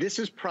thing, this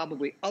is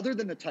probably, other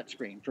than the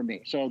touchscreen for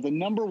me. So the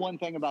number one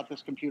thing about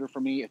this computer for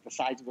me is the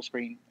size of the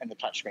screen and the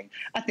touchscreen.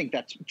 I think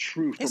that's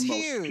true for most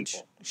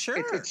people. Sure.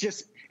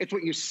 It's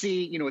what you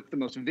see, you know, it's the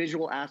most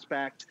visual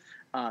aspect.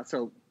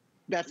 So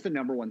that's the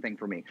number one thing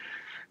for me.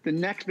 The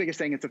next biggest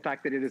thing is the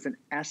fact that it is an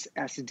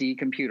SSD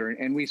computer.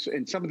 And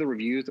in some of the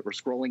reviews that were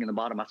scrolling in the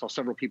bottom, I saw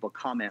several people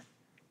comment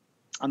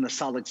on the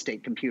solid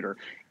state computer.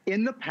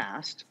 In the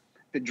past,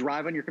 the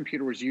drive on your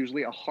computer was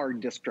usually a hard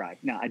disk drive.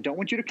 Now, I don't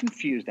want you to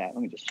confuse that.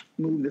 Let me just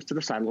move this to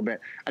the side a little bit.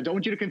 I don't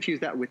want you to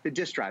confuse that with the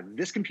disk drive.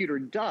 This computer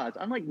does,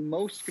 unlike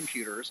most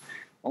computers,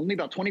 only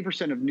about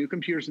 20% of new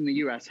computers in the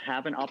US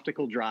have an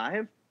optical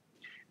drive.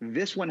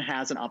 This one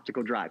has an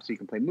optical drive, so you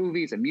can play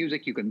movies and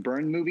music. You can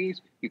burn movies,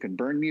 you can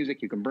burn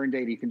music, you can burn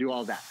data, you can do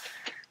all that.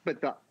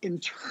 But the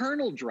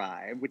internal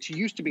drive, which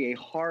used to be a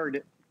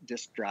hard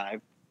disk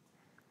drive,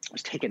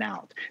 was taken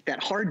out.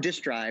 That hard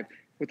disk drive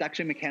was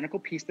actually a mechanical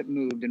piece that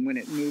moved, and when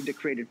it moved, it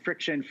created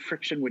friction.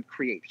 Friction would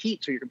create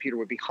heat, so your computer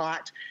would be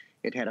hot.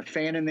 It had a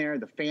fan in there.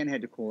 The fan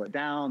had to cool it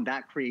down.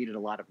 That created a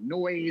lot of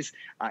noise.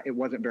 It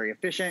wasn't very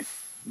efficient.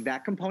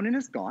 That component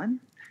is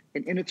gone.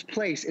 And in its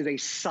place is a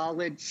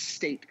solid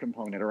state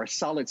component, or a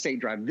solid state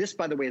drive. This,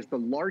 by the way, is the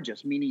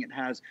largest, meaning it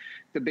has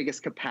the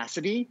biggest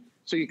capacity.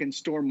 So you can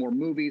store more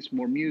movies,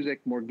 more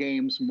music, more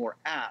games, more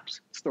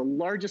apps. It's the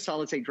largest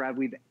solid state drive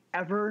we've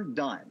ever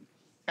done,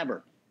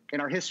 ever,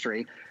 in our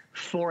history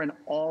for an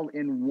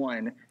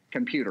all-in-one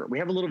computer. We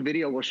have a little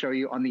video we'll show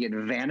you on the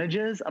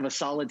advantages of a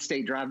solid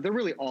state drive. They're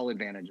really all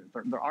advantages.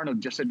 There are no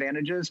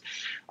disadvantages.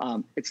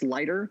 It's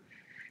lighter.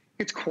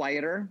 It's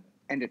quieter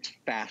and it's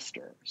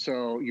faster.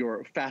 So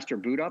your faster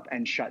boot up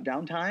and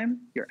shutdown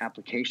time, your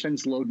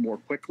applications load more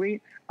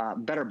quickly,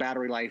 better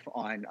battery life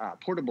on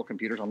portable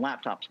computers, on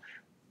laptops.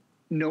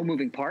 No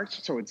moving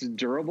parts, so it's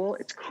durable.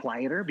 It's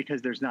quieter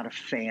because there's not a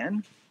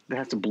fan that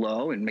has to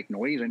blow and make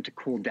noise and to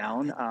cool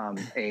down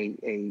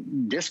a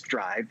disk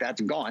drive. That's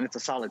gone. It's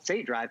a solid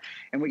state drive.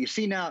 And what you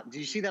see now, do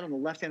you see that on the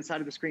left-hand side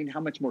of the screen, how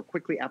much more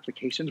quickly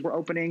applications were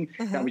opening?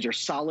 That was your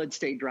solid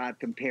state drive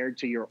compared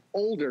to your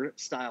older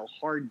style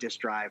hard disk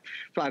drive.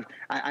 So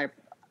I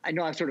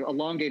know I've sort of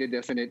elongated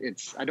this, and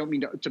I don't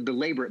mean to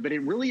belabor it, but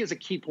it really is a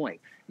key point.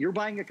 You're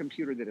buying a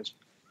computer that is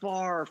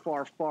far,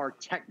 far, far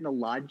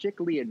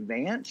technologically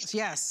advanced.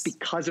 Yes.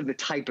 Because of the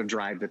type of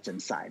drive that's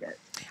inside it.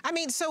 I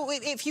mean, so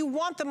if you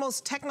want the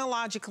most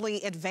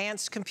technologically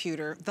advanced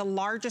computer, the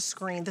largest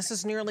screen, this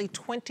is nearly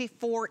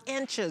 24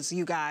 inches,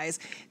 you guys.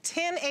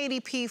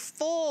 1080p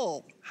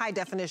full high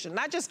definition,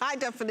 not just high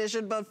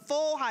definition, but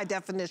full high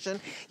definition.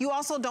 You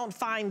also don't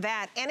find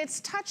that, and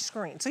it's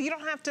touchscreen, so you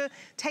don't have to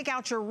take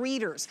out your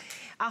readers.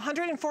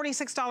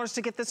 $146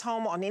 to get this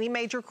home on any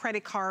major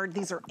credit card.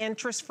 These are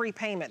interest-free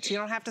payments. You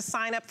don't have to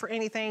sign up for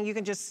anything. You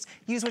can just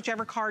use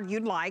whichever card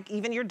you'd like,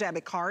 even your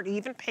debit card,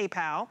 even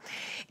PayPal.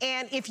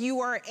 And if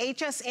you are an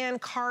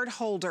HSN card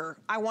holder,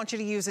 I want you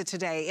to use it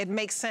today. It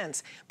makes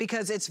sense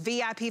because it's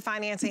VIP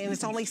financing, and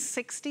it's only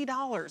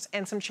 $60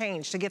 and some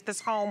change to get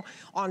this home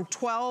on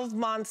 12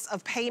 months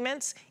of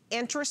payments,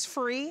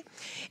 interest-free.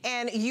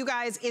 And you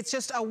guys, it's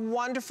just a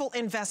wonderful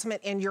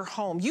investment in your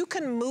home. You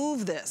can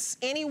move this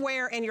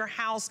anywhere in your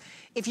house.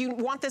 If you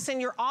want this in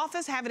your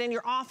office, have it in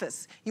your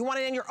office. You want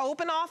it in your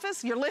open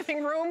office, your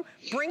living room,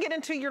 bring it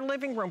into your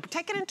living room.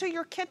 Take it into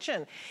your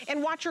kitchen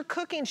and watch your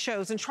cooking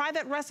shows and try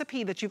that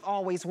recipe that you've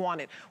always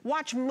wanted.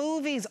 Watch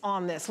movies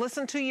on this.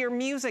 Listen to your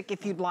music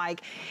if you'd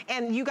like.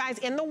 And you guys,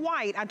 in the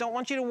white, I don't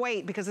want you to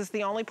wait because it's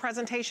the only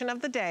presentation of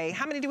the day.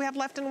 How many do we have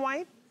left in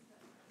white?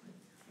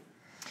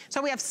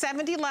 So we have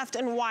 70 left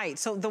in white.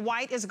 So the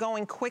white is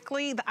going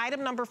quickly. The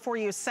item number for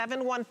you is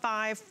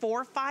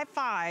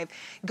 715455.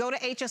 Go to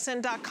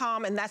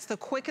hsn.com, and that's the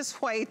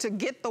quickest way to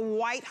get the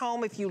white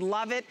home if you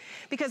love it,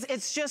 because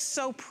it's just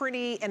so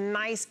pretty and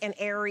nice and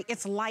airy.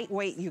 It's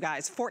lightweight, you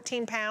guys,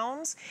 14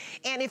 pounds.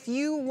 And if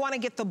you want to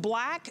get the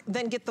black,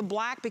 then get the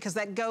black, because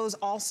that goes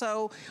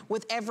also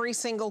with every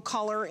single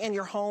color in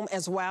your home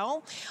as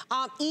well.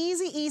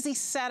 Easy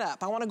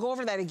setup. I want to go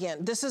over that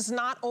again. This is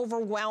not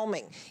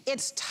overwhelming.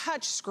 It's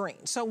touch screen.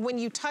 So when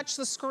you touch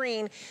the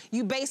screen,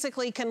 you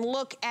basically can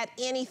look at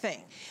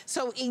anything.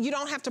 So you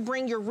don't have to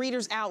bring your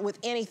readers out with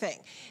anything.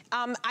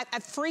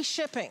 Free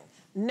shipping.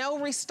 No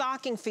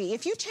restocking fee.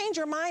 If you change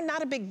your mind,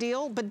 not a big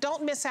deal, but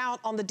don't miss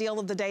out on the deal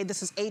of the day.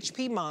 This is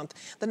HP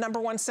month, the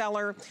 #1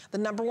 seller, the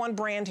 #1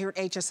 brand here at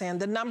HSN,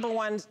 the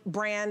 #1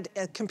 brand,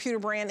 computer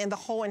brand in the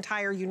whole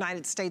entire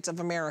United States of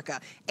America,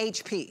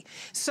 HP.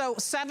 So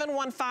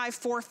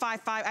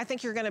 715455, I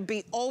think you're gonna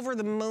be over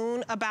the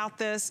moon about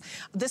this.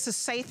 This is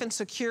safe and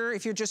secure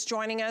if you're just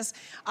joining us.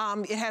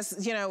 It has,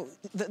 you know,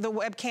 the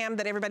webcam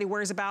that everybody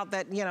worries about,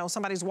 that, you know,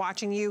 somebody's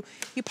watching you.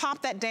 You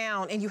pop that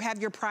down and you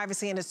have your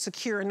privacy, and it's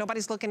secure, and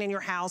nobody's looking in your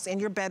house, in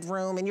your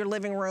bedroom, in your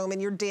living room, in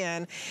your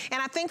den.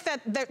 And I think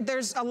that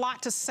there's a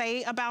lot to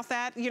say about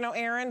that, you know,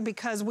 Aaron,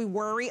 because we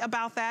worry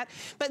about that.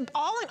 But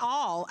all in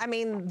all, I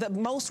mean, the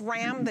most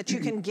RAM that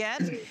you can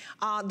get,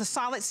 the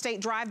solid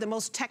state drive, the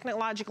most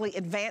technologically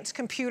advanced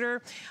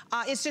computer,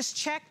 it's just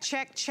check.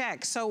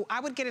 So I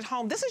would get it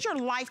home. This is your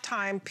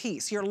lifetime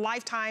piece, your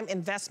lifetime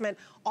investment,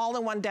 all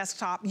in one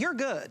desktop. You're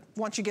good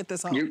once you get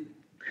this home.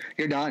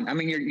 You're done. I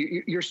mean,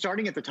 you're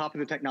starting at the top of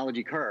the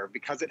technology curve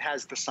because it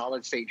has the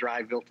solid state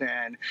drive built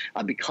in,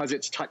 because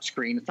it's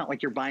touchscreen. It's not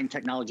like you're buying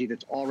technology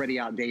that's already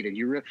outdated.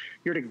 You're at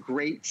a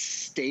great,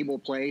 stable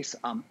place.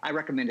 I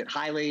recommend it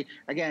highly.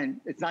 Again,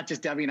 it's not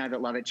just Debbie and I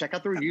that love it. Check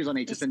out the reviews on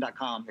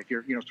hsn.com if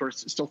you're, you know, sort of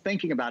still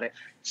thinking about it.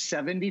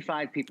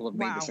 75 people have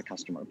made this a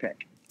customer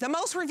pick. The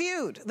most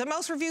reviewed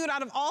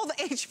out of all the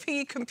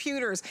HP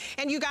computers.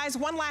 And you guys,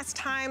 one last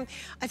time,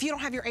 if you don't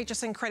have your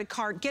HSN credit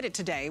card, get it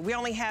today. We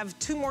only have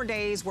 2 more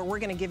days where we're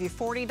gonna give you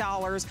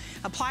 $40.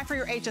 Apply for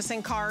your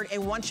HSN card,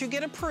 and once you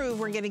get approved,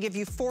 we're gonna give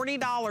you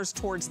 $40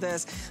 towards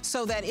this,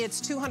 so that it's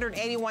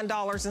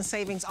 $281 in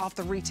savings off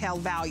the retail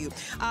value.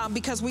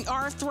 Because we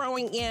are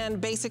throwing in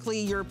basically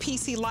your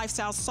PC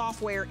Lifestyle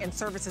Software and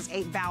Services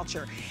 8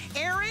 voucher.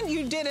 Aaron,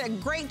 you did a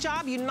great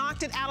job. You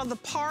knocked it out of the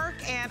park,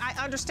 and I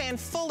understand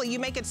fully. You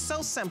make it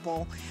so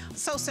simple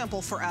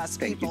for us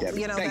people,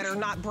 you know, that are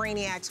not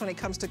brainiacs when it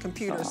comes to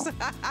computers.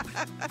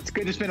 It's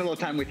good to spend a little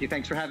time with you.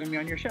 Thanks for having me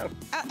on your show.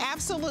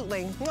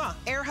 Absolutely.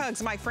 Air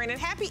hugs, my friend,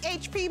 and happy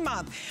HP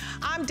month.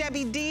 I'm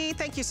Debbie D.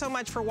 Thank you so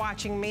much for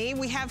watching me.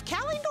 We have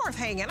Callie North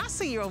hanging. I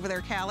see you over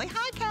there, Callie.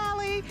 Hi,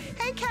 Callie.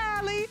 Hey,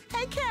 Callie.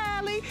 Hey,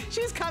 Callie.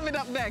 She's coming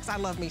up next. I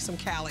love me some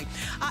Callie.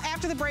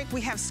 After the break, we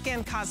have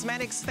Skin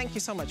Cosmetics. Thank you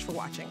so much for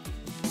watching.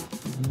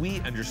 We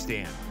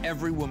understand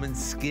every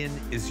woman's skin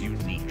is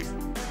unique.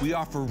 We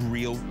offer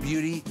real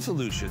beauty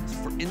solutions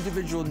for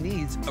individual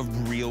needs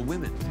of real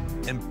women,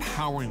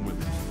 empowering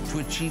women to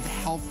achieve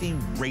healthy,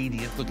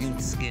 radiant-looking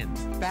skin,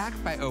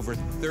 backed by over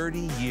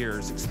 30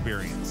 years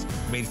experience,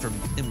 made from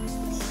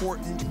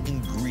important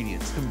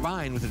ingredients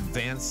combined with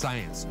advanced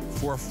science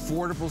for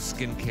affordable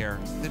skincare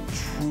that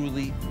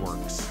truly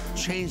works.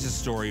 Change the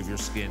story of your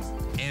skin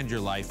and your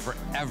life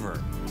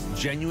forever.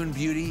 Genuine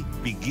beauty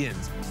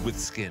begins with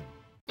skin.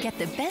 Get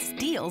the best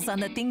deals on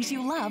the things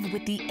you love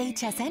with the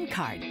HSN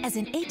card. As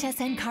an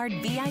HSN card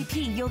VIP,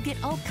 you'll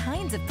get all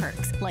kinds of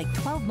perks, like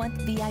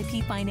 12-month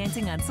VIP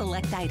financing on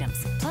select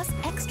items, plus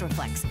extra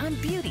flex on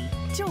beauty,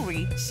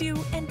 jewelry, shoe,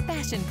 and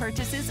fashion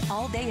purchases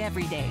all day,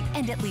 every day.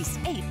 And at least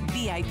 8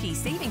 VIP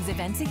savings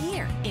events a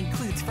year.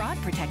 Includes fraud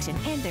protection,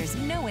 and there's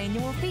no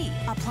annual fee.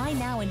 Apply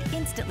now and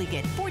instantly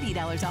get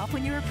 $40 off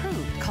when you're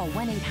approved. Call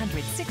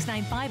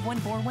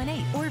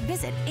 1-800-695-1418 or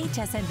visit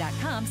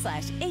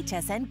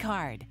hsn.com/HSN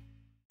card.